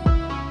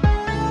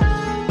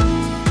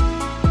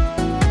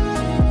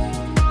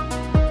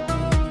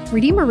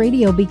 Redeemer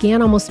Radio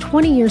began almost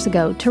 20 years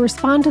ago to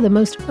respond to the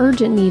most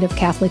urgent need of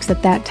Catholics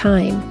at that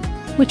time,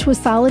 which was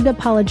solid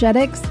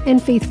apologetics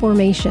and faith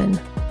formation.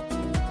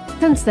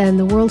 Since then,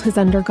 the world has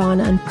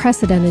undergone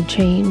unprecedented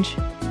change.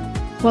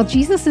 While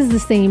Jesus is the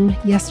same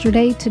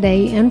yesterday,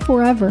 today, and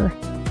forever,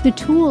 The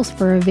tools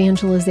for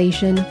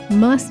evangelization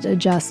must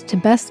adjust to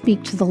best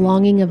speak to the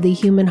longing of the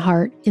human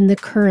heart in the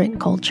current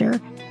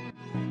culture.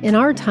 In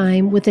our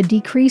time, with a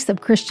decrease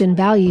of Christian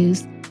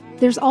values,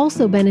 there's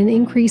also been an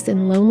increase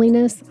in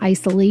loneliness,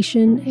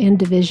 isolation, and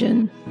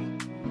division.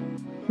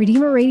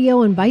 Redeemer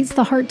Radio invites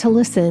the heart to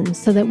listen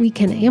so that we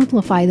can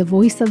amplify the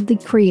voice of the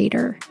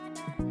Creator.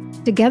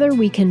 Together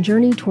we can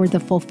journey toward the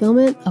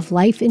fulfillment of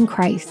life in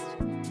Christ.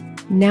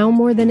 Now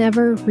more than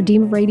ever,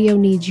 Redeemer Radio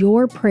needs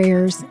your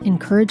prayers,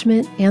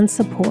 encouragement, and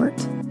support.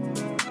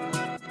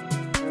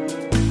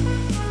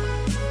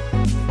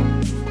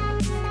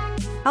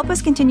 Help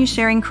us continue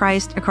sharing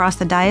Christ across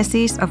the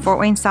Diocese of Fort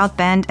Wayne South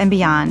Bend and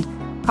beyond.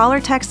 Call or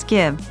text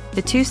GIVE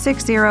to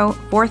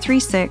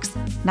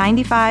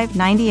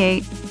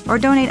 260-436-9598 or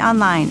donate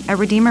online at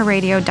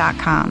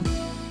redeemerradio.com.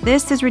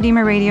 This is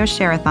Redeemer Radio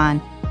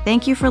Share-a-thon.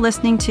 Thank you for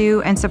listening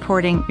to and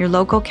supporting your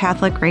local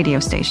Catholic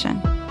radio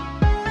station.